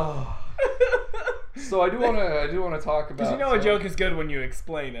 Oh. So I do want to talk about. Because you know a joke is good when you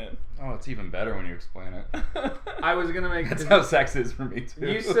explain it. Oh, it's even better when you explain it. I was gonna make. That's how sex is for me too.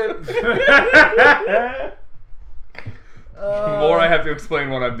 You said. The more I have to explain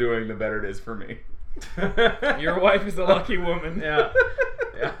what I'm doing, the better it is for me. Your wife is a lucky woman. Yeah.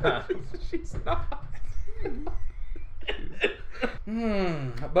 Yeah. She's not.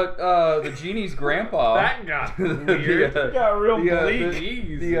 But the genie's grandpa. That got weird. Got real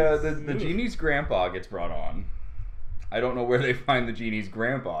bleak. The genie's grandpa gets brought on, I don't know where they find the genie's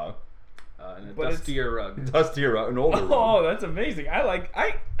grandpa. In a But it's- dustier rug. Dustier, an older Oh, one. that's amazing.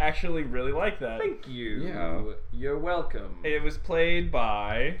 I actually really like that. Thank you. Yeah. You're welcome. It was played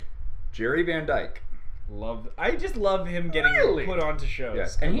by Jerry Van Dyke. I just love him getting Really? put onto shows.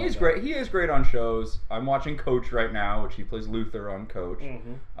 Yes, I and he love is that. great. He is great on shows. I'm watching Coach right now, which he plays Luther on Coach.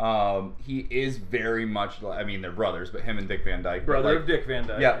 Mm-hmm. He is very much. I mean, they're brothers, but him and Dick Van Dyke. Brother of Dick Van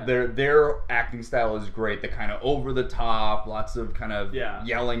Dyke. Yeah, their acting style is great. The kind of over the top, lots of kind of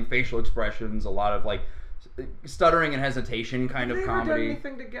yelling, facial expressions, a lot of like stuttering and hesitation kind Have of they ever comedy. done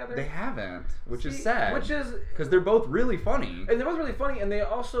anything together? They haven't, which is See, sad. Which is because they're both really funny. And they're both really funny, and they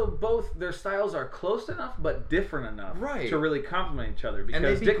also both their styles are close enough but different enough Right. to really complement each other. And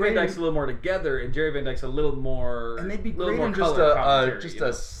Because they'd be Dick great Van Dyke's in- a little more together, and Jerry Van Dyke's a little more. And they'd be little great more in just color a commentary, just you know?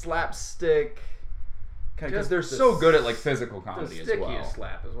 a slapstick. Because Just they're the so good at like s- physical The comedy as stickiest well.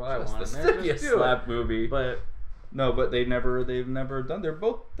 slap is what I Just want. the in there. stickiest Just do it. slap movie. But No, but they've never done. They're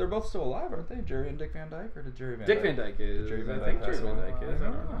both still alive, aren't they? Jerry and Dick Van Dyke, or did Jerry Van Dick Dyke? Van Dyke is. Jerry Van I think Dyke Jerry Van pass Dyke away? is. I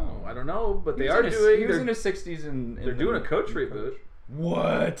don't know. I don't know. But He they was are in his- doing. He was They're, in his 60s, and they're doing a Coach reboot.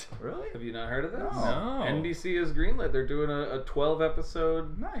 What? Really? Have you not heard of this? No. NBC has greenlit. They're doing a 12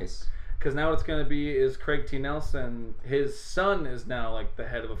 episode. Nice. Because now what it's going to be is Craig T. Nelson. His son is now like the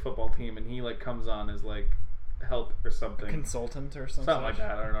head of a football team, and he like comes on as like help or something. Consultant or something? Something like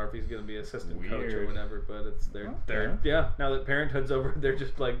that. I don't know if he's going to be assistant coach or Weird. whatever, but it's they're Okay. yeah. Now that Parenthood's over, they're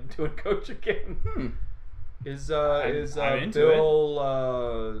just like doing coach again. Is I'm into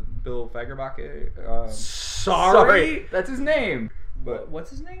Bill Fagerbach? Sorry? That's his name. But What's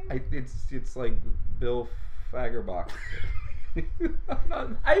his name? it's like Bill Fagerbach.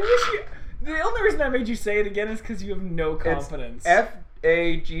 I wish you. The only reason I made you say it again is because you have no confidence. It's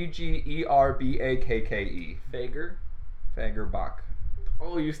Faggerbake. Fager. Fagerbach.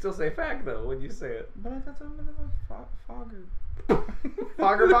 Oh, you still say fag though when you say it. But I thought something about Fogger.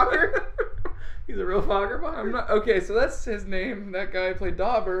 Foggerbacher? He's a real Foggerbacher? I'm not okay. So that's his name. That guy played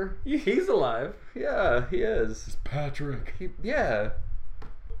Dauber. He's alive. Yeah, he is. Patrick. Yeah.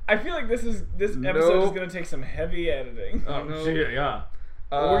 I feel like this episode is Nope. going to take some heavy editing. Oh, No. shit, yeah.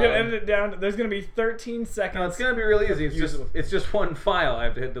 We're going to edit it down. There's going to be 13 seconds. No, it's gonna be really easy. Usable. It's just one file I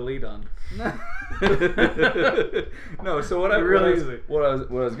have to hit delete on. No, so what I Really was, easy. what I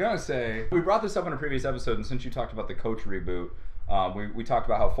was gonna say, we brought this up in a previous episode, and since you talked about the Coach reboot, we talked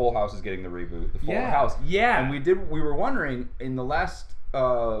about how Full House is getting the reboot, the Fuller House. Yeah. And we were wondering in the last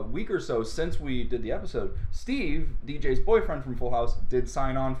week or so since we did the episode, Steve, DJ's boyfriend from Full House, did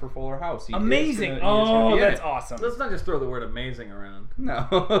sign on for Fuller House. He is Amazing. gonna be in That's it. awesome. Let's not just throw the word amazing around. No,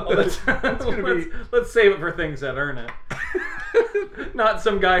 Let's, let's save it for things that earn it. Not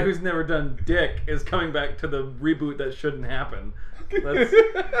some guy who's never done dick is coming back to the reboot that shouldn't happen.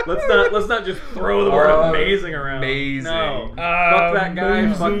 Let's not just throw the word amazing around. Amazing. No. Fuck that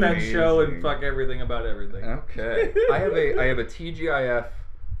guy, fuck that Amazing. show, and fuck everything about everything. Okay. I have a TGIF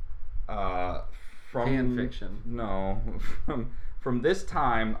from Fan fiction. No, from this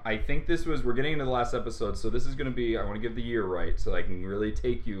time. I think we're getting into the last episode, so this is going to be. I want to give the year right, so I can really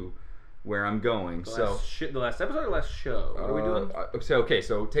take you where I'm going. The last episode or last show? What are we doing?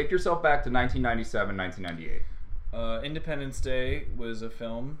 So take yourself back to 1997, 1998. Independence Day was a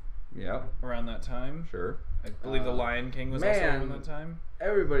film Yeah, around that time. sure. I believe The Lion King was also man. around that time.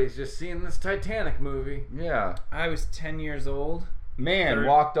 Everybody's just seeing this Titanic movie. Yeah. I was 10 years old. Man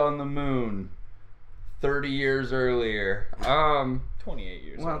walked on the moon 30 years earlier. 28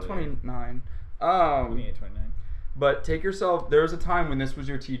 years Well, old. 29. 28, 29. But take yourself. There was a time when this was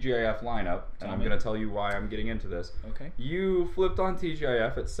your TGIF lineup, and Tell I'm me. going to tell you why I'm getting into this. Okay. You flipped on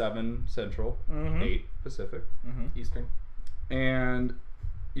TGIF at 7 Central, Mhm. 8 Pacific, Eastern. and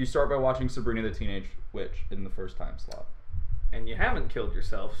you start by watching Sabrina the Teenage Witch in the first time slot. And you haven't killed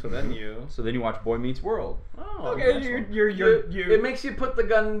yourself, so then you. So then you watch Boy Meets World. Oh, Okay, next one. It makes you put the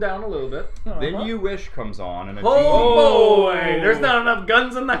gun down a little bit. Then You Wish comes on, and Oh boy, there's not enough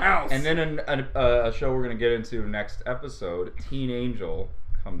guns in the house. And then a show we're going to get into next episode, Teen Angel,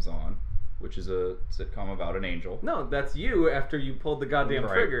 comes on, which is a sitcom about an angel. no, that's you after you pulled the goddamn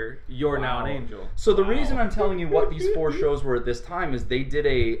Right. trigger. You're now an Wow. angel. So the reason I'm telling you what these 4 shows were at this time is they did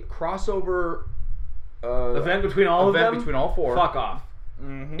a crossover Event between all of them? between all 4. Fuck off.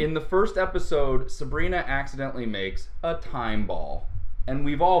 In the first episode, Sabrina accidentally makes a time ball, and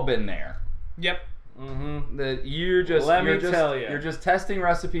we've all been there. Yep. Mm-hmm. That you're just Let me you're just, tell ya. you're just testing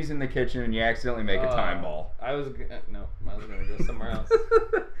recipes in the kitchen, and you accidentally make a time ball. I was no, I was gonna go somewhere else.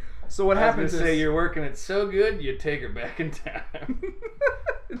 So what I was happens gonna is say you're working it so good, you take her back in time.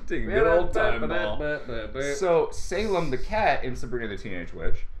 Take a good old time ball. So Salem the cat in Sabrina the Teenage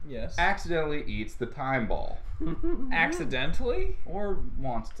Witch Yes. accidentally eats the time ball. Accidentally? Or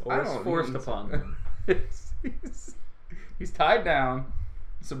wants to. Or it's forced upon him. He's tied down.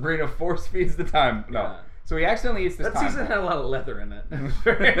 Sabrina force feeds the time. No. Yeah. So he accidentally eats this That time season ball. had a lot of leather in it. It was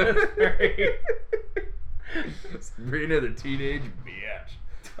very Sabrina the Teenage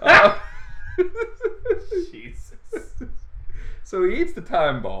Bitch. Jesus. So he eats the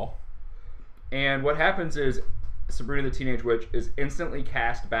time ball. And what happens is Sabrina the Teenage Witch is instantly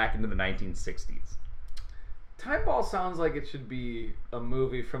cast back into the 1960s. Time Ball sounds like it should be a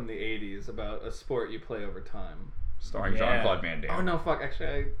movie from the 80s about a sport you play over time. Starring Yeah. Jean-Claude Van Damme. Oh no, fuck! Actually,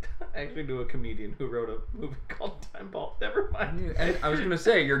 I actually knew a comedian who wrote a movie called Time Ball. Never mind. I was gonna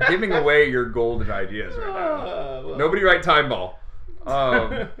say, you're giving away your golden ideas right now. Well. Nobody write time ball.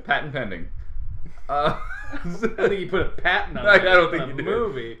 Patent pending. I think you put a patent on I it. don't think on you a did.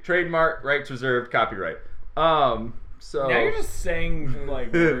 movie. Trademark, rights reserved, copyright. So Now you're just saying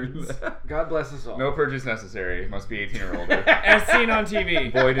like words. God bless us all. no purchase necessary. Must be 18 or older. As seen on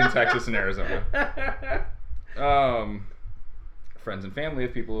TV. Void in Texas and Arizona. Friends and family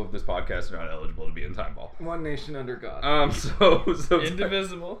of people of this podcast are not eligible to be in time ball. One nation under God. So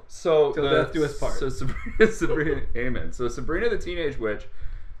Indivisible. So Till death do us part. So Sabrina, amen. So Sabrina the Teenage Witch,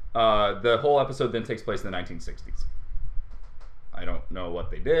 the whole episode then takes place in the 1960s. I don't know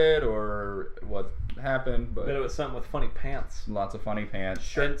what they did or what happened, but Bet it was something with funny pants. lots of funny pants,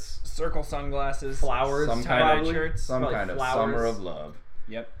 Shirts. Circle sunglasses. Flowers. some tie-dye kind of shirts. some Probably kind of flowers. summer of love.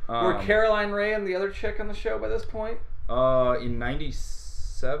 Yep. Were Caroline Ray and the other chick on the show by this point? In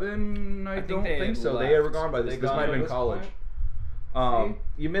 '97, I think don't they think had so. left. They ever gone by this? They This gone might have by been this college. point?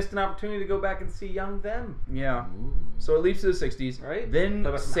 See? You missed an opportunity to go back and see young them, Yeah. So it leads to the 60s. right? Then Talk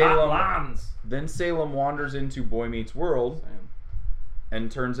about some hot Salem. blondes. Then Salem wanders into Boy Meets World and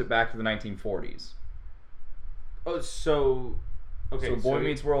turns it back to the 1940s. Oh, so okay. So Boy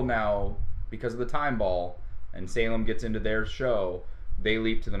Meets World now, because of the time ball, and Salem gets into their show, they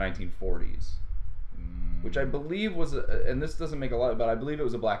leap to the 1940s, which I believe was, and this doesn't make a lot, but I believe it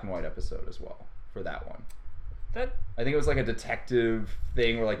was a black and white episode as well for that one. That I think it was like a detective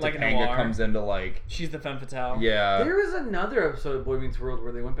thing where like Like Topanga noir. comes into like, she's the femme fatale. yeah. There was another episode of Boy Meets World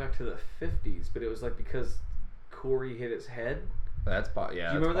where they went back to the 50s, but it was like because Corey hit his head. That's yeah. Do you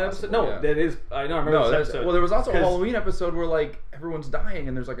that's remember that possible, episode? No, yeah. that is. I know. I remember No, this that's, episode. well, there was also a 'Cause- Halloween episode where like everyone's dying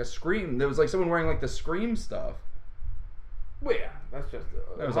and there's like a scream. There was like someone wearing like the Scream stuff. Well, yeah, that's just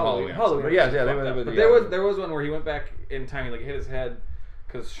That was a Halloween episode, Halloween. but yeah, episode, yeah, fucked they up. were- But yeah. there was one where he went back in time. He like hit his head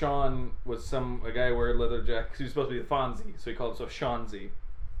because Sean was a guy who wore leather jacket. He was supposed to be the Fonzie, so he called himself Seanzy.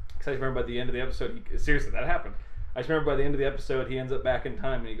 Because I just remember by the end of the episode, seriously, that happened. I just remember by the end of the episode, he ends up back in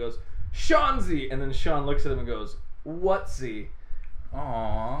time and he goes Seanzy, and then Sean looks at him and goes, "What'sy?"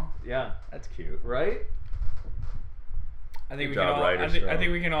 Aww, Yeah, that's cute. right. I think Good we job, can all. writer I think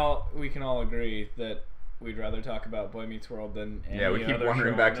Strong. we can all agree that we'd rather talk about Boy Meets World than any Yeah, we keep other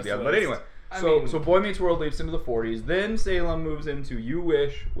wandering show back on to this the other. But list. anyway, I so mean- so Boy Meets World leaps into the 40s. Then Salem moves into You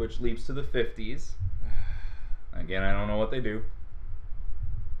Wish, which leaps to the 50s. Again, I don't know what they do.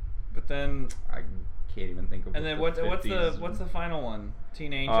 But then, I can't even think of. and then what what's the final one?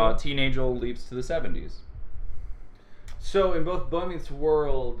 Teen Angel. Teen Angel leaps to the 70s. So in both Boy Meets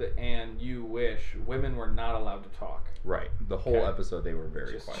World and You Wish, women were not allowed to talk. Right. The whole Okay. episode they were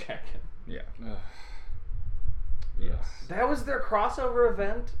very Just quiet. checking. Yeah. Ugh. Yes. That was their crossover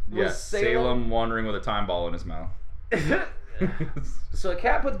event. Was Yes. Salem wandering with a time ball in his mouth. So a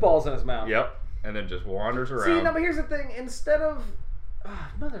cat puts balls in his mouth. Yep. And then just wanders around. See, no, but here's the thing. Instead of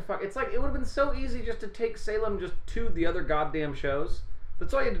motherfucker, it's like it would have been so easy just to take Salem just to the other goddamn shows.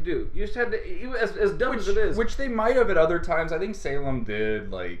 That's all you had to do. You just had to, as dumb as it is. Which they might have at other times. I think Salem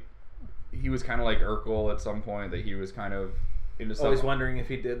did, like, he was kind of like Urkel at some point, that he was kind of into stuff. always wondering if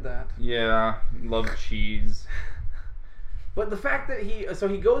he did that. Yeah, loved cheese. But the fact that he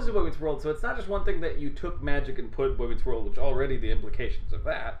goes to Boy Meets World, so it's not just one thing that you took magic and put Boy Meets World, which already the implications of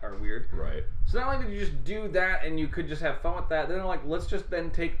that are weird. Right. So not only did you just do that and you could just have fun with that, then they're like, let's just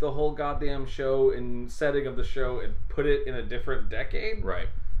then take the whole goddamn show and setting of the show and put it in a different decade. Right.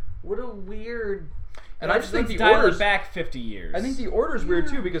 What a weird. And I just think Let's the dial orders... it back 50 years. I think the order's weird,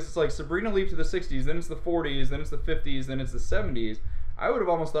 too, because it's like Sabrina leaped to the 60s, then it's the 40s, then it's the 50s, then it's the 70s. I would have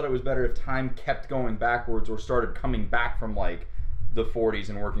almost thought it was better if time kept going backwards or started coming back from, like, the 40s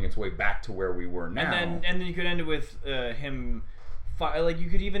and working its way back to where we were now. And then you could end it with him like you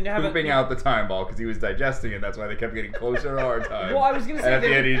could even have pooping out the time ball because he was digesting it. That's why they kept getting closer to our time. Well, I was gonna say and at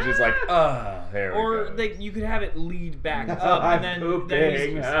the end he's just like, there we go. Or you could have it lead back up and then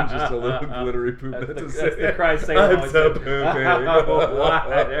he's just a little glittery poop. That's the cry saying. I'm so pooping.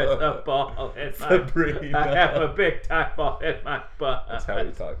 Why? There's a ball in my Sabrina. I have a big time ball in my butt. That's how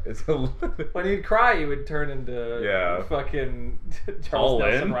he talks. It's a When he'd cry, he would turn into fucking Charles Paul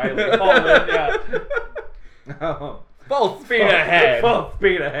Nelson Lynn. Riley. Paul Lynn, yeah. Full speed ahead. Full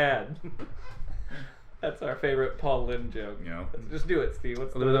speed ahead. That's our favorite Paul Lynn joke. You know, Just do it, Steve.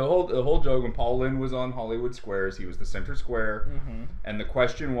 What's the whole joke when Paul Lynn was on Hollywood Squares, he was the center square, and the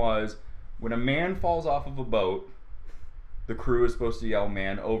question was, when a man falls off of a boat, the crew is supposed to yell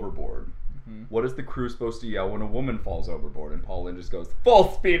 "man overboard." What is the crew supposed to yell when a woman falls overboard? And Paul Lynn just goes,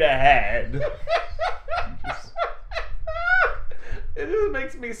 "Full speed ahead." It just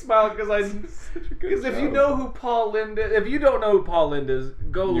makes me smile because if you know who Paul Lynn is, if you don't know who Paul Lynn is,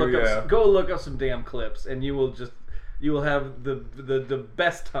 go look up some damn clips, and you will have the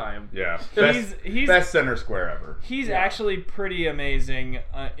best time. Yeah, he's best center square ever. He's actually pretty amazing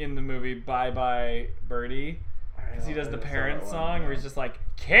in the movie Bye Bye Birdie. Because he does the parent song where he's just like,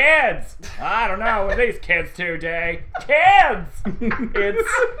 kids! I don't know what these kids do today. Kids!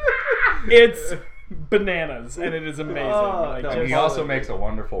 It's bananas, and it is amazing. He also makes a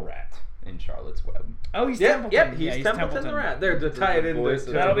wonderful rat in Charlotte's Web. Oh, he's Templeton. Yep, he's Templeton the rat. They're tied in.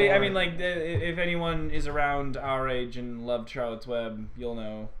 That'll be, I mean, like, if anyone is around our age and loved Charlotte's Web, you'll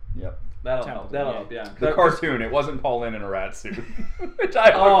know. Yep. That'll help, yeah. The cartoon, it wasn't Paul Lynn in a rat suit. Which I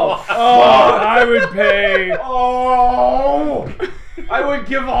I would pay. I would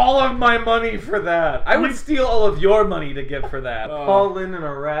give all of my money for that. I would steal all of your money to give for that. Paul Lynn in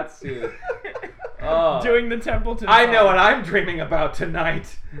a rat suit. Doing the Templeton I song. know what I'm dreaming about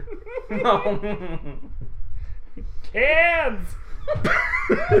tonight. Kids!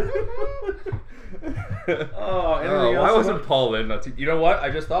 Why wasn't Paul Lynn on you know what? I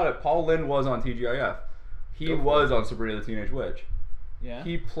just thought it. Paul Lynn was on TGIF. He was on Sabrina the Teenage Witch. Yeah.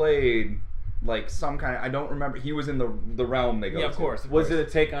 He played like some kind of, I don't remember. He was in the realm they go to. Yeah, of course. Was it a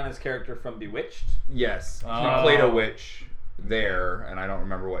take on his character from Bewitched? Yes. He played a witch there, and I don't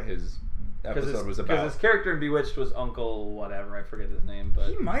remember what his episode was about. Because his character in Bewitched was Uncle whatever, I forget his name, but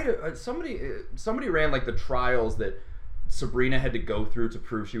he might have somebody ran like the trials that Sabrina had to go through to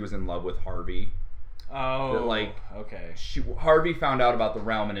prove she was in love with Harvey. Oh, that, like, okay. Harvey found out about the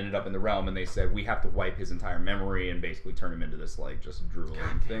realm and ended up in the realm, and they said we have to wipe his entire memory and basically turn him into this like just drooling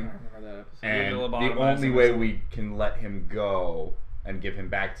thing. I remember that And the only way we can let him go and give him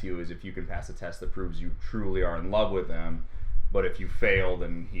back to you is if you can pass a test that proves you truly are in love with him. But if you fail,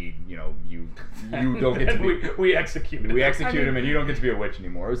 then he, you don't get to be. We execute him. We execute him, and you don't get to be a witch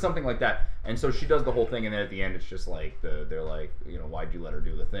anymore. It was something like that. And so she does the whole thing, and then at the end, it's just like they're like, why'd you let her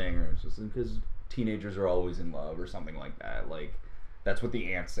do the thing? Or it's just because teenagers are always in love, or something like that. Like that's what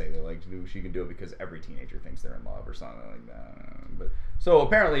the ants say. They're like, she can do it because every teenager thinks they're in love, or something like that. But so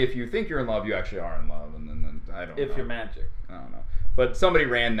apparently, if you think you're in love, you actually are in love, and then I don't know. If you're magic, I don't know. But somebody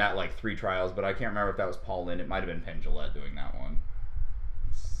ran that like 3 trials, but I can't remember if that was Paul Lynn. It might have been Penn Jillette doing that one.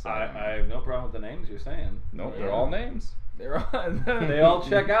 So, I have no problem with the names you're saying. Nope, they're all names. They're on. They all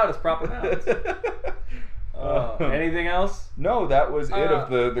check out as proper nouns. Anything else? No, that was it of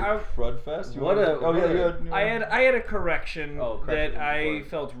the Crud Fest. I had a correction that I before.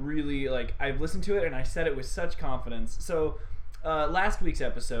 felt really like I've listened to it and I said it with such confidence. So last week's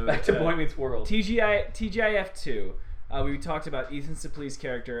episode, Back to Boy Meets World. TGIF 2. We talked about Ethan Suplee's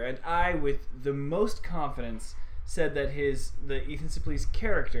character, and I, with the most confidence, said that the Ethan Suplee's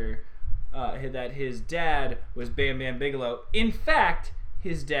character, that his dad was Bam Bam Bigelow. In fact,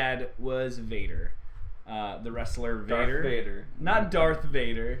 his dad was Vader, the wrestler Vader. Darth Vader, not Darth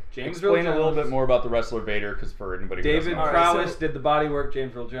Vader. Explain a little bit more about the wrestler Vader, because for anybody who David doesn't know. Prowse did the body work.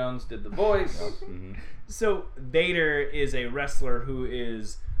 James Earl Jones did the voice. So Vader is a wrestler who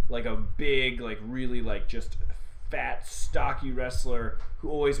is like a big, like really like just fat, stocky wrestler who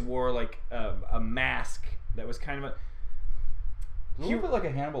always wore like a mask that was kind of a little bit like a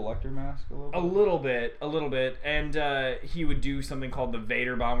Hannibal Lecter mask, a little bit, and he would do something called the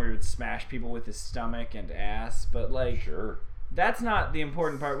Vader Bomb, where he would smash people with his stomach and ass. But like, that's not the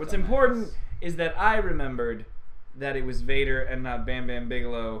important part. What's important is that I remembered that it was Vader and not Bam Bam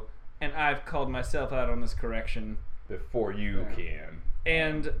Bigelow, and I've called myself out on this correction before you can.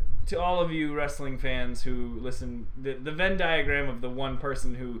 And to all of you wrestling fans who listen, the Venn diagram of the one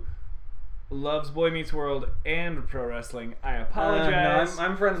person who loves Boy Meets World and pro wrestling. I apologize. No,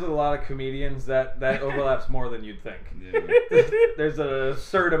 I'm friends with a lot of comedians that overlaps more than you'd think. Yeah. There's a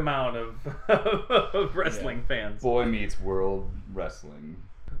certain amount of wrestling fans. Boy Meets World Wrestling.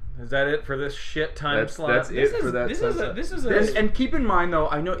 Is that it for this shit time slot? That's it for that. This is And keep in mind though,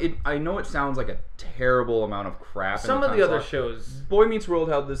 I know it sounds like a terrible amount of crap. Some of the other shows. Boy Meets World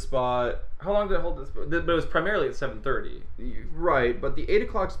held this spot. How long did it hold this? But it was primarily at 7:30. Right, but the 8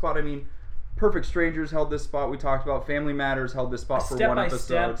 o'clock spot, I mean, Perfect Strangers held this spot. We talked about Family Matters held this spot for one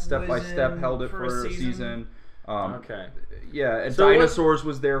episode. Step by Step held it for a season. Okay. Yeah, and So Dinosaurs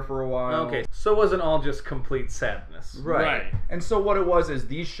was there for a while. Okay, so it wasn't all just complete sadness. Right. And so what it was is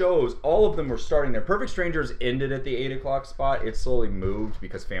these shows, all of them were starting there. Perfect Strangers ended at the 8 o'clock spot. It slowly moved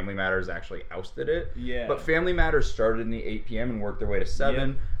because Family Matters actually ousted it. Yeah. But Family Matters started in the 8 p.m. and worked their way to 7.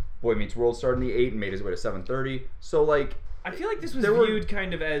 Yep. Boy Meets World started in the 8 and made his way to 7:30. So like, I feel like this was viewed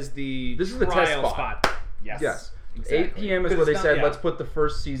kind of as the this is the trial test spot. Yes. Exactly. 8 p.m. is where they said, let's put the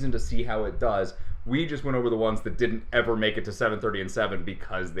first season to see how it does. We just went over the ones that didn't ever make it to 7:30 and 7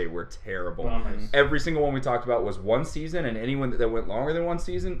 because they were terrible. Bummers. Every single one we talked about was one season, and anyone that went longer than one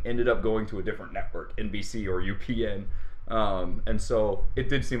season ended up going to a different network, NBC or UPN. And so it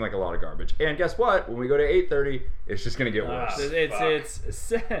did seem like a lot of garbage. And guess what? When we go to 8:30, it's just going to get worse. It's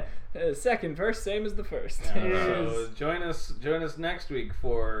second verse, same as the first. So join us next week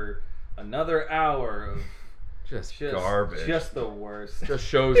for another hour of just garbage. Just the worst. Just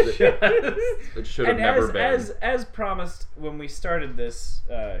shows that it should have never been. As promised when we started this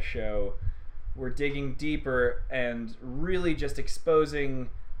show, we're digging deeper and really just exposing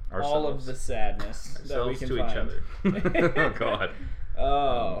all of the sadness that we can to find. each other. Oh God.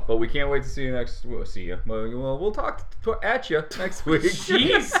 Oh. But we can't wait to see you next. We'll see you. Well, we'll talk at you next week.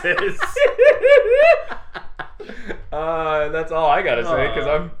 Jesus. That's all I gotta say because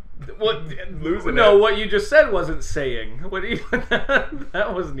I'm losing. No, it. what you just said wasn't saying. What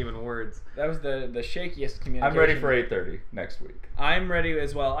that wasn't even words. That was the shakiest communication. I'm ready for 8:30 next week. I'm ready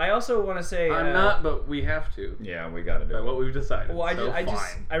as well. I also want to say I'm not, but we have to. Yeah, we gotta do by what we've decided. Well, I want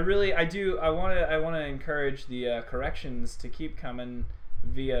fine. to encourage the corrections to keep coming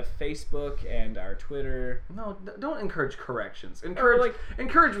via Facebook and our Twitter. No, don't encourage corrections. Encourage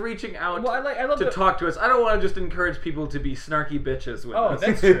reaching out to talk to us. I don't want to just encourage people to be snarky bitches with us. Oh,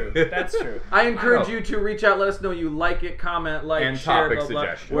 that's true. That's true. I encourage you to reach out, let us know you like it, comment, and share, topic blah,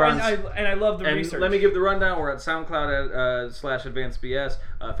 blah. suggestions. And I love the research. Let me give the rundown. We're at SoundCloud at /AdvancedBS,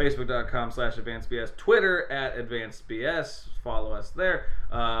 Facebook.com/AdvancedBS, Twitter at AdvancedBS. Follow us there.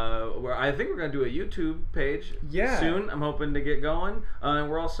 Where I think we're going to do a YouTube page soon. I'm hoping to get going. And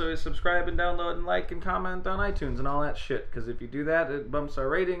we're also subscribe and download and like and comment on iTunes and all that shit. Because if you do that, it bumps our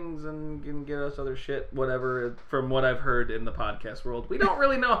ratings and can get us other shit, whatever, from what I've heard in the podcast world. We don't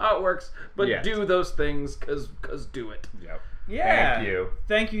really know how it works, but do those things because do it. Yep. Yeah. Thank you.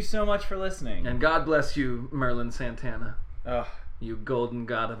 Thank you so much for listening. And God bless you, Merlin Santana. Ugh. You golden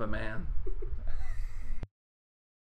god of a man.